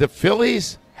 Will the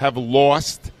Phillies have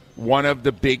lost one of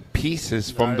the big pieces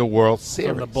from the World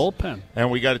Series? From the bullpen. And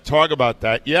we got to talk about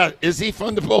that. Yeah, is he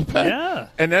from the bullpen? Yeah.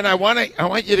 And then I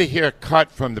want you to hear a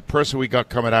cut from the person we got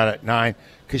coming out at 9,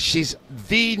 because she's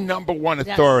the number one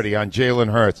authority on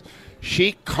Jalen Hurts.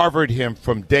 She covered him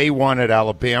from day one at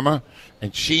Alabama,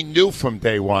 and she knew from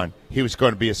day one he was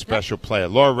going to be a special player.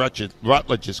 Laura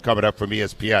Rutledge is coming up from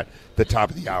ESPN, the top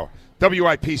of the hour.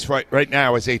 WIP's right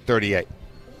now is 8:38.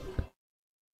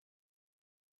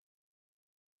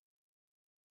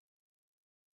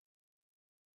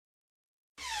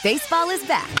 Baseball is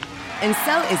back, and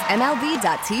so is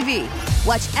MLB.tv.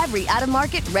 Watch every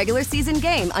out-of-market, regular season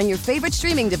game on your favorite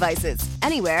streaming devices.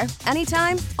 Anywhere,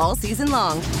 anytime, all season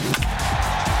long.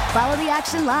 Follow the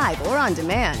action live or on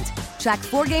demand. Track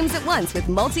 4 games at once with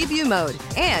multi-view mode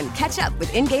and catch up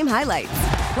with in-game highlights.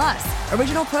 Plus,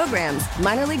 original programs,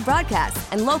 minor league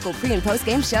broadcasts, and local pre- and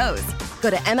post-game shows. Go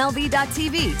to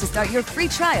MLB.tv to start your free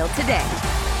trial today.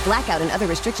 Blackout and other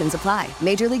restrictions apply.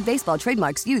 Major League Baseball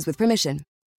trademarks used with permission.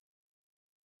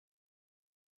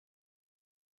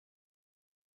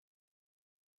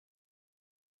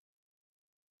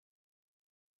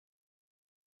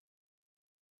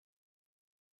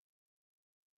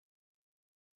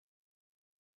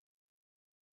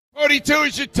 .42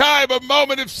 is your time. A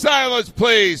moment of silence,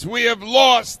 please. We have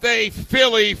lost a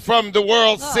Philly from the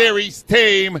World Series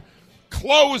team.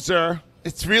 Closer,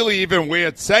 it's really even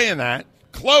weird saying that.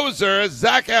 Closer,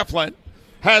 Zach Eflin,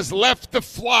 has left the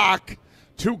flock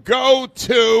to go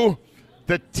to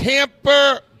the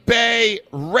Tampa Bay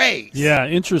Rays. Yeah,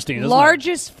 interesting, isn't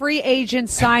Largest free agent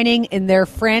signing in their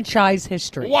franchise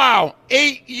history. Wow,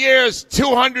 8 years,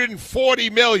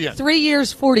 $240 million. 3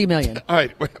 years, $40 million. All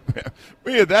right,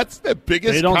 wait, that's the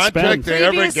biggest contract they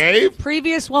ever gave?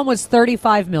 Previous one was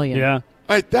 $35 million. Yeah.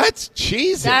 All right, that's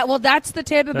cheesy. That's the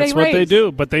Tampa Bay Rays. That's what they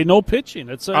do, but they know pitching.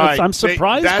 I'm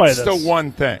surprised by this. That's the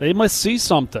one thing. They must see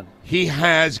something. He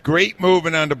has great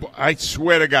movement on the. I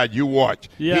swear to God, you watch.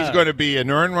 Yeah. He's going to be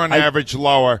an earned run average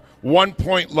lower, 1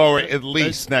 point lower at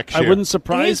least next year. I wouldn't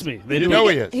surprise me. You know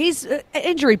he is. He's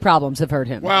injury problems have hurt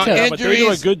him. Well, too. injuries, but they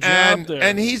do a good job there.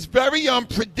 And he's very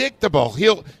unpredictable.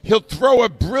 He'll throw a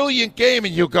brilliant game,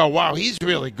 and you'll go, "Wow, he's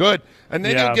really good." And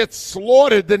then he'll get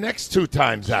slaughtered the next 2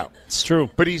 times out. It's true.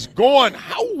 But he's gone.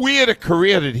 How weird a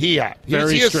career did he have? He was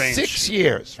Very here strange. 6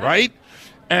 years, right?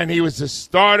 And he was a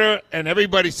starter, and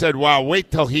everybody said, wow,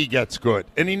 wait till he gets good.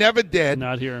 And he never did.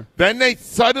 Not here. Then they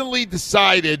suddenly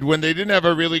decided, when they didn't have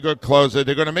a really good closer,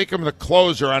 they're going to make him the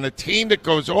closer on a team that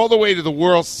goes all the way to the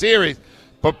World Series.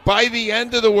 But by the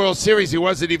end of the World Series, he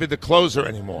wasn't even the closer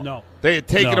anymore. No. They had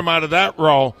taken him out of that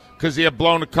role because he had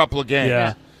blown a couple of games.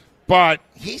 Yeah. But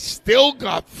he still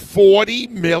got $40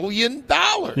 million.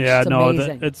 Yeah,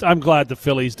 I'm glad the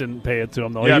Phillies didn't pay it to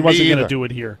him, though. Yeah, he wasn't going to do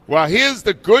it here. Well, here's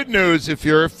the good news if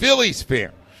you're a Phillies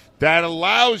fan. That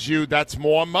allows you, that's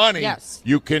more money. Yes.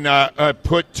 You can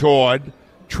put toward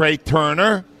Trey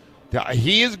Turner.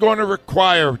 He is going to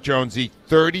require, Jonesy,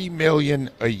 $30 million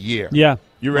a year. Yeah.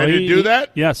 You ready to do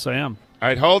that? Yes, I am. All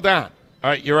right, hold on. All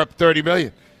right, you're up $30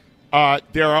 million.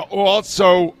 There are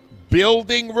also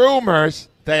building rumors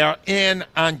they are in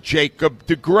on Jacob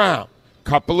deGrom.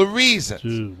 Couple of reasons.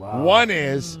 Dude, wow. One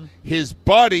is his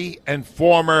buddy and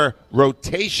former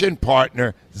rotation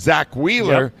partner, Zach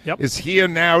Wheeler, is here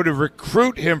now to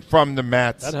recruit him from the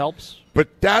Mets. That helps.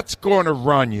 But that's going to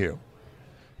run you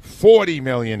 $40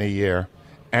 million a year,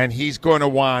 and he's going to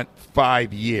want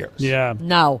 5 years. Yeah.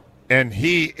 No. And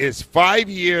he is 5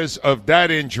 years of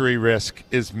that injury risk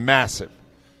is massive.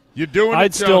 You're doing I'd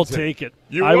it, still Johnson. take it.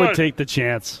 I would take the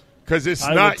chance. Because it's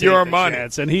I not would take your the money.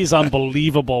 chance. And he's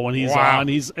unbelievable when he's Wow. on.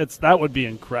 That would be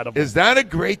incredible. Is that a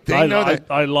great thing?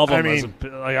 I love him.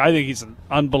 I I think he's an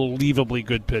unbelievably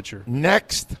good pitcher.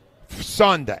 Next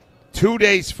Sunday, 2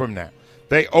 days from now,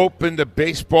 they open the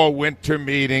baseball winter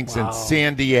meetings in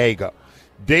San Diego.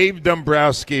 Dave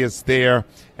Dombrowski is there,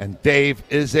 and Dave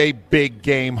is a big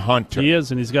game hunter. He is,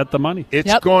 and he's got the money.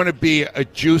 It's going to be a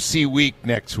juicy week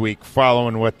next week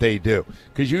following what they do.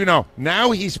 Because, now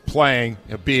he's playing,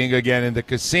 being again in the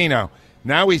casino.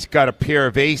 Now he's got a pair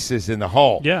of aces in the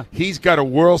hole. Yeah. He's got a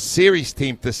World Series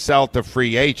team to sell to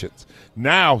free agents.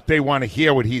 Now they want to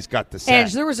hear what he's got to say.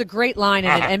 And there was a great line in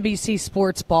an NBC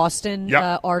Sports Boston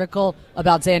article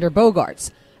about Xander Bogaerts.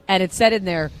 And it said in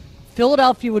there,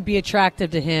 Philadelphia would be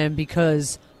attractive to him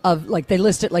because of, they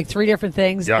listed 3 different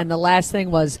things. Yep. And the last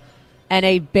thing was, and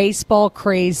a baseball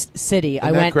crazed city.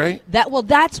 Isn't that great?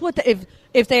 That's what,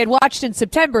 if they had watched in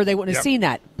September, they wouldn't have seen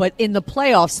that. But in the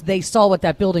playoffs, they saw what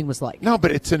that building was like. No,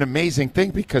 but it's an amazing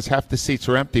thing because half the seats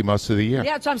are empty most of the year.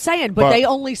 Yeah, that's what I'm saying. But they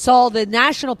only saw, the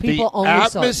national people only saw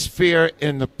it. The atmosphere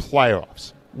in the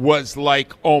playoffs was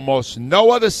like almost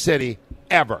no other city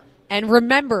ever. And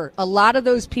remember, a lot of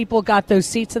those people got those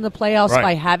seats in the playoffs Right.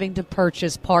 by having to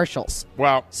purchase partials.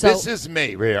 Well, this is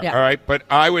me, Rhea, all right? But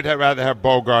I would rather have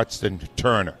Bogaerts than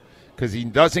Turner because he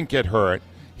doesn't get hurt.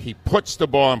 He puts the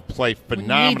ball in play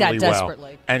phenomenally well.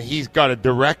 desperately. And he's got a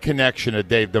direct connection to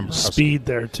Dave Dombrowski. Speed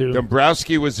there, too.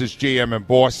 Dombrowski was his GM in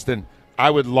Boston. I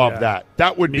would love that.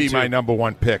 That would be my number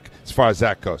one pick as far as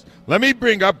that goes. Let me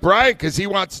bring up Brian because he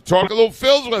wants to talk a little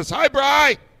Phils with us. Hi,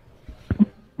 Brian.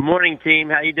 Morning,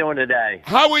 team. How you doing today?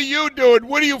 How are you doing?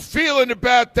 What are you feeling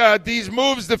about these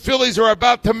moves the Phillies are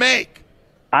about to make?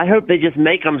 I hope they just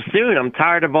make them soon. I'm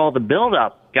tired of all the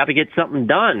build-up. Got to get something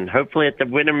done. Hopefully at the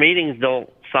winter meetings they'll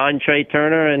sign Trey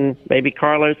Turner and maybe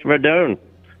Carlos Rodon.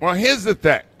 Well, here's the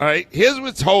thing, all right? Here's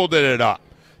what's holding it up.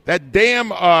 That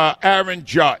damn Aaron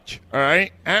Judge, all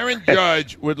right? Aaron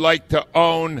Judge would like to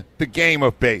own the game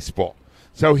of baseball.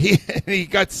 So he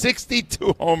got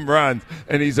 62 home runs,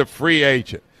 and he's a free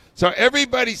agent. So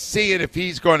everybody's seeing if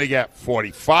he's going to get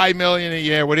 $45 million a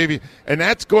year, whatever, and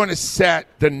that's going to set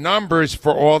the numbers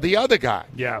for all the other guys.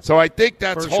 Yeah. So I think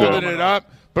that's holding sure. it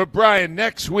up. But, Brian,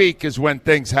 next week is when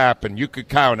things happen. You could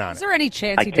count on Is it. there any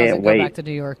chance he doesn't go back to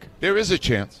New York? There is a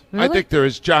chance. Really? I think there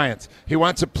is giants. He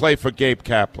wants to play for Gabe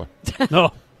Kapler.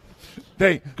 No.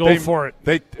 Go for it.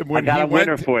 I got a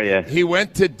winner for you. He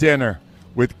went to dinner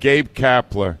with Gabe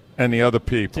Kapler and the other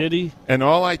people. Did he? And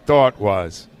all I thought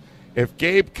was, if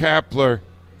Gabe Kapler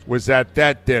was at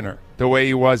that dinner the way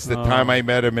he was the time I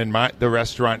met him in the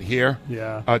restaurant here,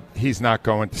 he's not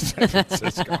going to San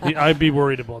Francisco. I'd be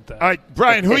worried about that. All right,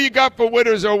 Brian, who you got for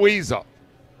winners or weasel?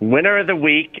 Winner of the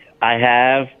week, I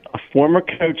have a former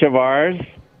coach of ours.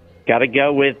 Got to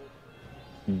go with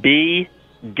BDT,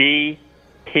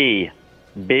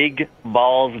 Big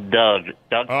Balls Doug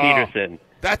Peterson.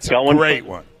 That's a great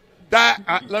one.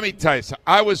 Let me tell you something.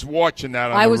 I was watching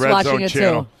that on I the was Red watching Zone it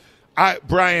channel.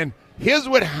 Brian, here's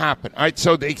what happened. All right,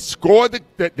 so they score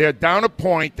they're down a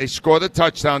point. They score the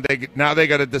touchdown. Now they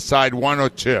got to decide one or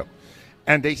two,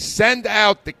 and they send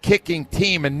out the kicking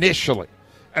team initially.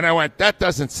 And I went, that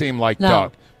doesn't seem like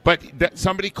Doug. But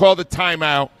somebody called a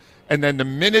timeout, and then the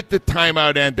minute the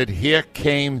timeout ended, here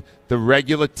came the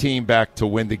regular team back to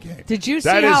win the game. Did you see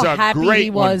how happy he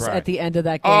was at the end of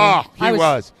that game? Oh, he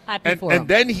was. Happy for him. And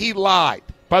then he lied.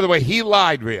 By the way, he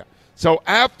lied, Rhea. So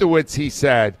afterwards he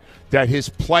said that his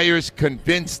players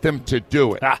convinced him to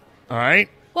do it. All right?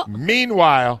 Well,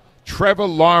 meanwhile, Trevor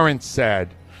Lawrence said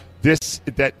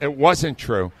that it wasn't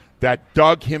true, that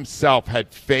Doug himself had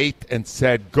faith and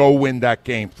said, go win that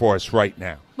game for us right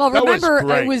now. Well, That remember,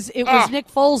 great. it was Nick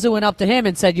Foles who went up to him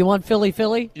and said, you want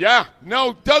Philly? Yeah.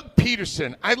 No, Doug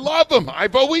Peterson. I love him.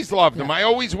 I've always loved him. I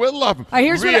always will love him. All right,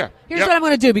 here's what I'm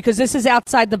going to do, because this is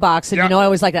outside the box, and you know I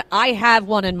always like that. I have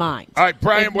one in mind. All right,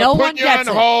 Brian, If we're no one putting you on gets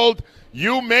it. hold.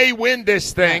 You may win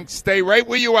this thing. Stay right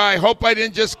where you are. I hope I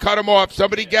didn't just cut him off.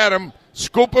 Somebody get him.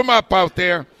 Scoop him up out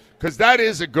there, because that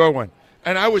is a good one.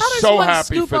 And I was How does so one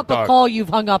happy scoop for up Doug. a call you've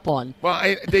hung up on?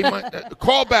 Well, they might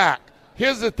call back.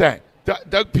 Here's the thing.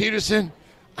 Doug Peterson,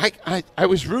 I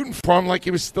was rooting for him like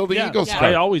he was still the Eagles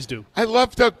guy. I always do. I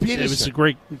love Doug Peterson. He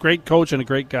was a great coach and a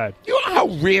great guy. You know how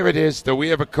rare it is that we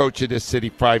have a coach of this city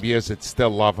 5 years that still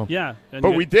love him? Yeah.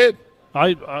 But we did.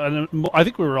 I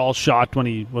think we were all shocked when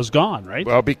he was gone, right?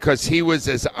 Well, because he was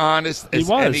as honest as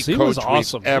any He coach was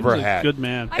awesome. we've ever he was a had. good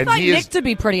man. I find Nick to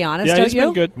be pretty honest, Yeah, don't he's you?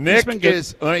 been good. Nick He's been good.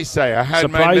 is, let me say, I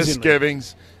had my Surprisingly.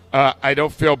 misgivings. I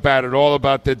don't feel bad at all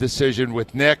about the decision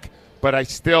with Nick, but I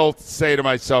still say to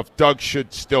myself, Doug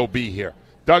should still be here.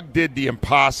 Doug did the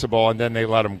impossible, and then they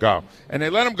let him go. And they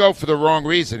let him go for the wrong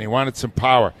reason. He wanted some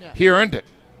power. Yeah. He earned it.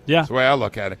 Yeah. That's the way I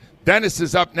look at it. Dennis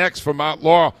is up next from Mount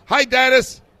Laurel. Hi,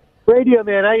 Dennis. Radio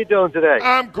man, how you doing today?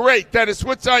 I'm great, Dennis.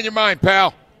 What's on your mind,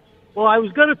 pal? Well, I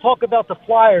was going to talk about the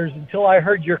Flyers until I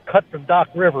heard your cut from Doc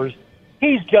Rivers.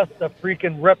 He's just a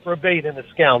freaking reprobate and a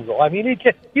scoundrel. I mean,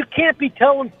 you can't be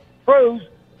telling pros,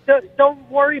 don't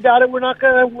worry about it. We're not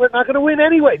going to win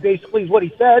anyway. Basically, is what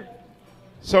he said.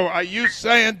 So, are you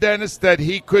saying, Dennis, that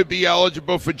he could be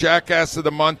eligible for Jackass of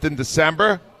the Month in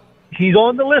December? He's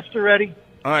on the list already.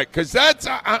 All right, because that's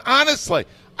honestly.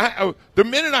 The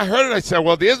minute I heard it, I said,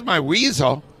 well, there's my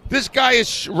weasel. This guy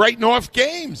is writing off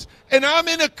games. And I'm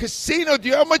in a casino. Do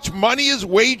you know how much money is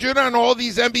wagered on all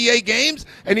these NBA games?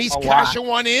 And he's cashing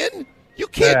one in? You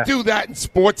can't do that in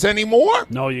sports anymore.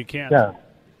 No, you can't. Yeah.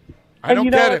 I don't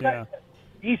get it. Yeah.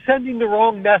 He's sending the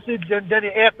wrong message, and then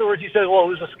afterwards he says, well, it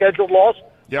was a scheduled loss.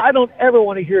 Yep. I don't ever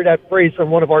want to hear that phrase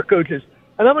from one of our coaches.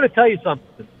 And I'm going to tell you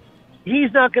something.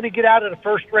 He's not going to get out of the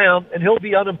first round, and he'll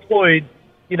be unemployed,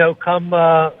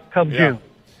 come June.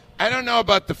 I don't know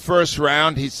about the first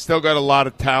round. He's still got a lot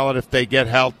of talent. If they get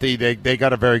healthy, they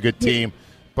got a very good team.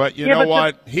 But you know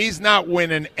what? He's not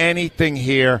winning anything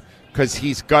here because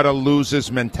he's got a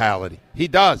loser's mentality. He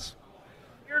does.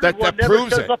 That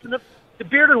proves it. The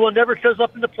bearded one never shows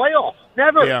up in the playoffs.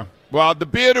 Never. Yeah. Well, the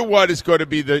bearded one is going to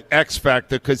be the X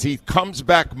factor because he comes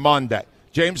back Monday.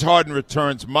 James Harden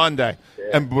returns Monday.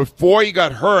 Yeah. And before he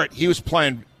got hurt, he was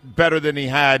playing better than he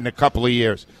had in a couple of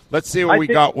years. Let's see what we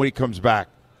got when he comes back.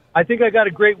 I think I got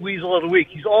a great weasel of the week.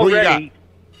 He's already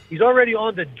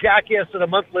on the Jackass of the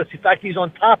Month list. In fact, he's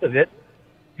on top of it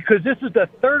because this is the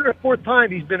third or fourth time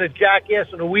he's been a Jackass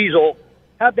and a weasel.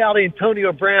 How about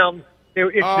Antonio Brown The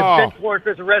bench warrant for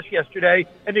his arrest yesterday,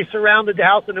 and they surrounded the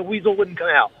house, and the weasel wouldn't come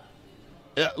out.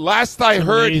 Last I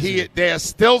heard, they are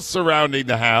still surrounding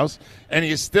the house, and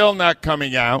he is still not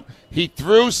coming out. He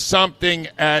threw something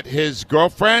at his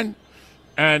girlfriend,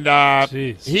 and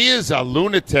he is a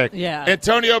lunatic. Yeah.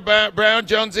 Antonio Brown,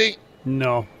 Jonesy?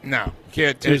 No.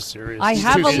 Can't. Too serious. I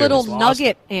have a little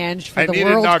nugget, Ange, for the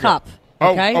World Cup.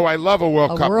 Okay? Oh, I love a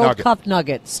World Cup World nugget. Cup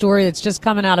nugget story that's just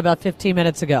coming out about 15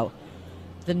 minutes ago.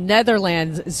 The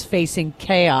Netherlands is facing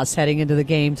chaos heading into the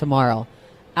game tomorrow.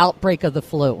 Outbreak of the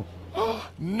flu.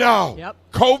 No. Yep.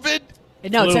 COVID?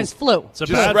 No, it says flu. It's a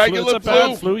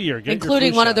bad flu year.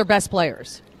 Including one of their best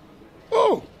players.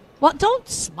 Oh. Well, don't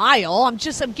smile. I'm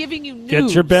giving you news.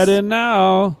 Get your bet in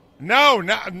now. No. I'm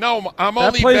that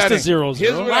only plays betting. to 0-0.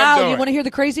 Here's what I'm Wow, doing. you want to hear the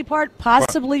crazy part?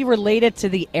 Possibly related to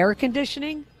the air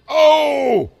conditioning?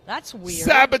 Oh. That's weird.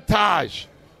 Sabotage.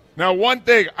 Now, one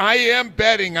thing, I am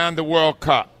betting on the World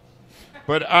Cup,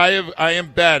 but I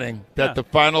am betting that the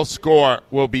final score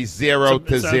will be 0-0.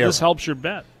 This helps your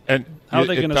bet. And how are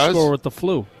they going to score with the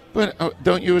flu? But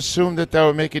don't you assume that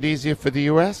would make it easier for the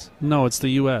U.S.? No, it's the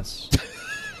U.S.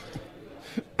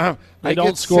 They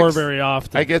don't score very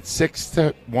often. I get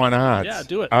 6-1 odds. Yeah,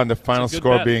 do it. On the final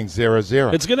score bet. being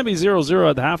 0-0. It's going to be 0-0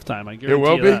 at halftime. I guarantee it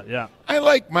will you be? that. Yeah. I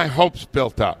like my hopes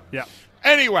built up. Yeah.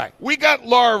 Anyway, we got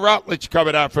Laura Rutledge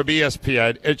coming out from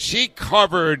ESPN, and she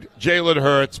covered Jalen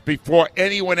Hurts before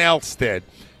anyone else did.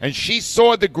 And she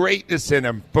saw the greatness in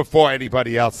him before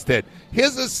anybody else did.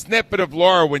 Here's a snippet of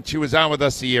Laura when she was on with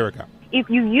us a year ago. If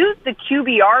you use the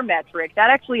QBR metric, that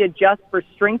actually adjusts for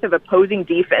strength of opposing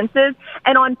defenses.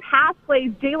 And on pass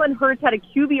plays, Jalen Hurts had a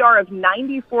QBR of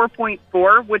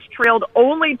 94.4, which trailed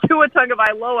only Tua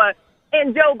Tagovailoa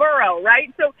and Joe Burrow,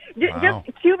 right? So just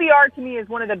QBR to me is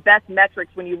one of the best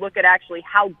metrics when you look at actually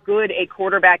how good a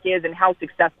quarterback is and how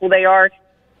successful they are.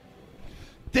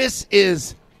 This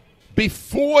is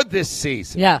before this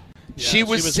season. Yeah. She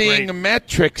was seeing great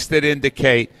metrics that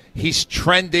indicate he's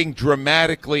trending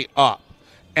dramatically up.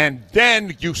 And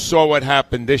then you saw what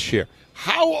happened this year.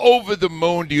 How over the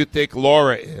moon do you think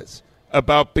Laura is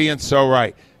about being so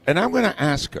right? And I'm going to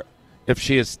ask her if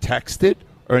she has texted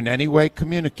or in any way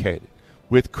communicated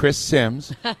with Chris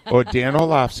Sims or Dan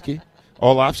Orlovsky.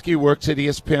 Orlovsky works at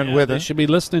ESPN with her. They should be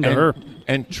listening to her.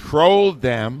 And trolled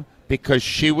them because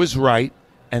she was right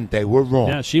and they were wrong.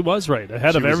 Yeah, she was right,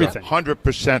 ahead of everything.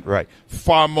 100% right.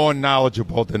 Far more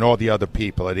knowledgeable than all the other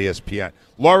people at ESPN.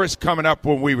 Laura's coming up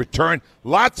when we return.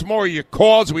 Lots more of your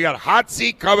calls. We got a hot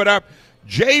seat coming up.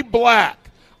 Jay Black,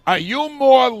 are you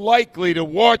more likely to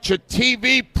watch a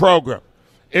TV program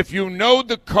if you know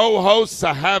the co-hosts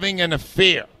are having an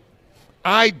affair?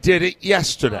 I did it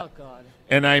yesterday. Oh, God.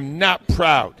 And I'm not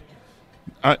proud.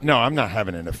 No, I'm not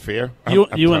having an affair. You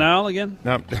and Al again?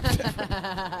 No,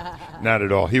 not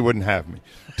at all. He wouldn't have me.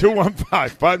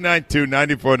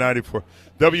 215-592-9494.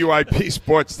 WIP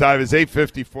Sports Time is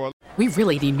 8:54. We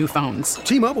really need new phones.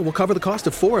 T-Mobile will cover the cost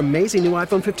of 4 amazing new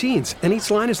iPhone 15s, and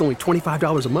each line is only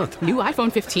 $25 a month. New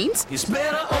iPhone 15s? It's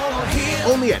better over here.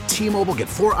 Only at T-Mobile, get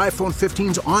 4 iPhone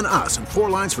 15s on us and 4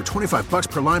 lines for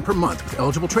 $25 per line per month with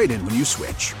eligible trade-in when you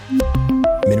switch.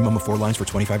 Minimum of 4 lines for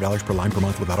 $25 per line per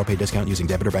month with autopay discount using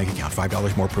debit or bank account.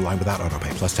 $5 more per line without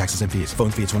autopay, plus taxes and fees. Phone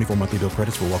fee at 24 monthly bill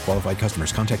credits for well-qualified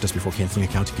customers. Contact us before canceling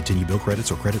account to continue bill credits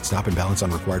or credit stop and balance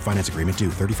on required finance agreement due.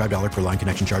 $35 per line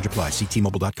connection charge applies. See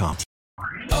T-Mobile.com.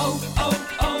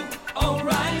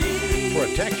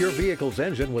 Protect your vehicle's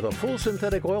engine with a full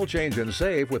synthetic oil change and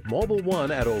save with Mobil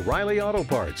 1 at O'Reilly Auto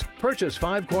Parts. Purchase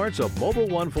 5 quarts of Mobil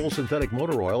 1 full synthetic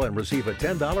motor oil and receive a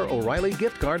 $10 O'Reilly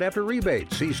gift card after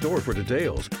rebate. See store for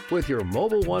details. With your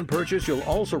Mobil 1 purchase, you'll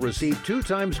also receive 2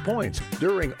 times points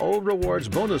during Old Rewards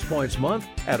Bonus Points Month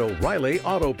at O'Reilly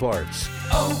Auto Parts.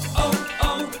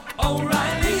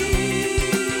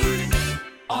 O'Reilly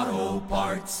Auto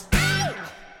Parts.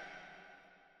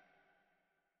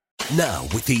 Now,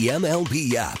 with the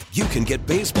MLB app, you can get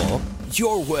baseball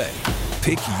your way.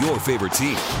 Pick your favorite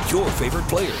team, your favorite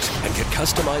players, and get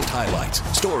customized highlights,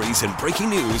 stories, and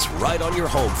breaking news right on your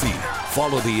home feed.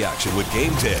 Follow the action with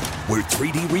Game Day, where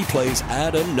 3D replays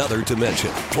add another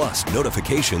dimension. Plus,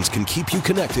 notifications can keep you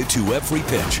connected to every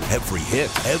pitch, every hit,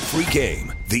 every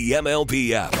game. The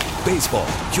MLB app. Baseball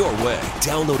your way.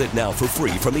 Download it now for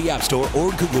free from the App Store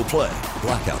or Google Play.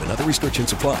 Blackout and other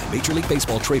restrictions apply. Major League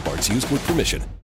Baseball trademarks used with permission.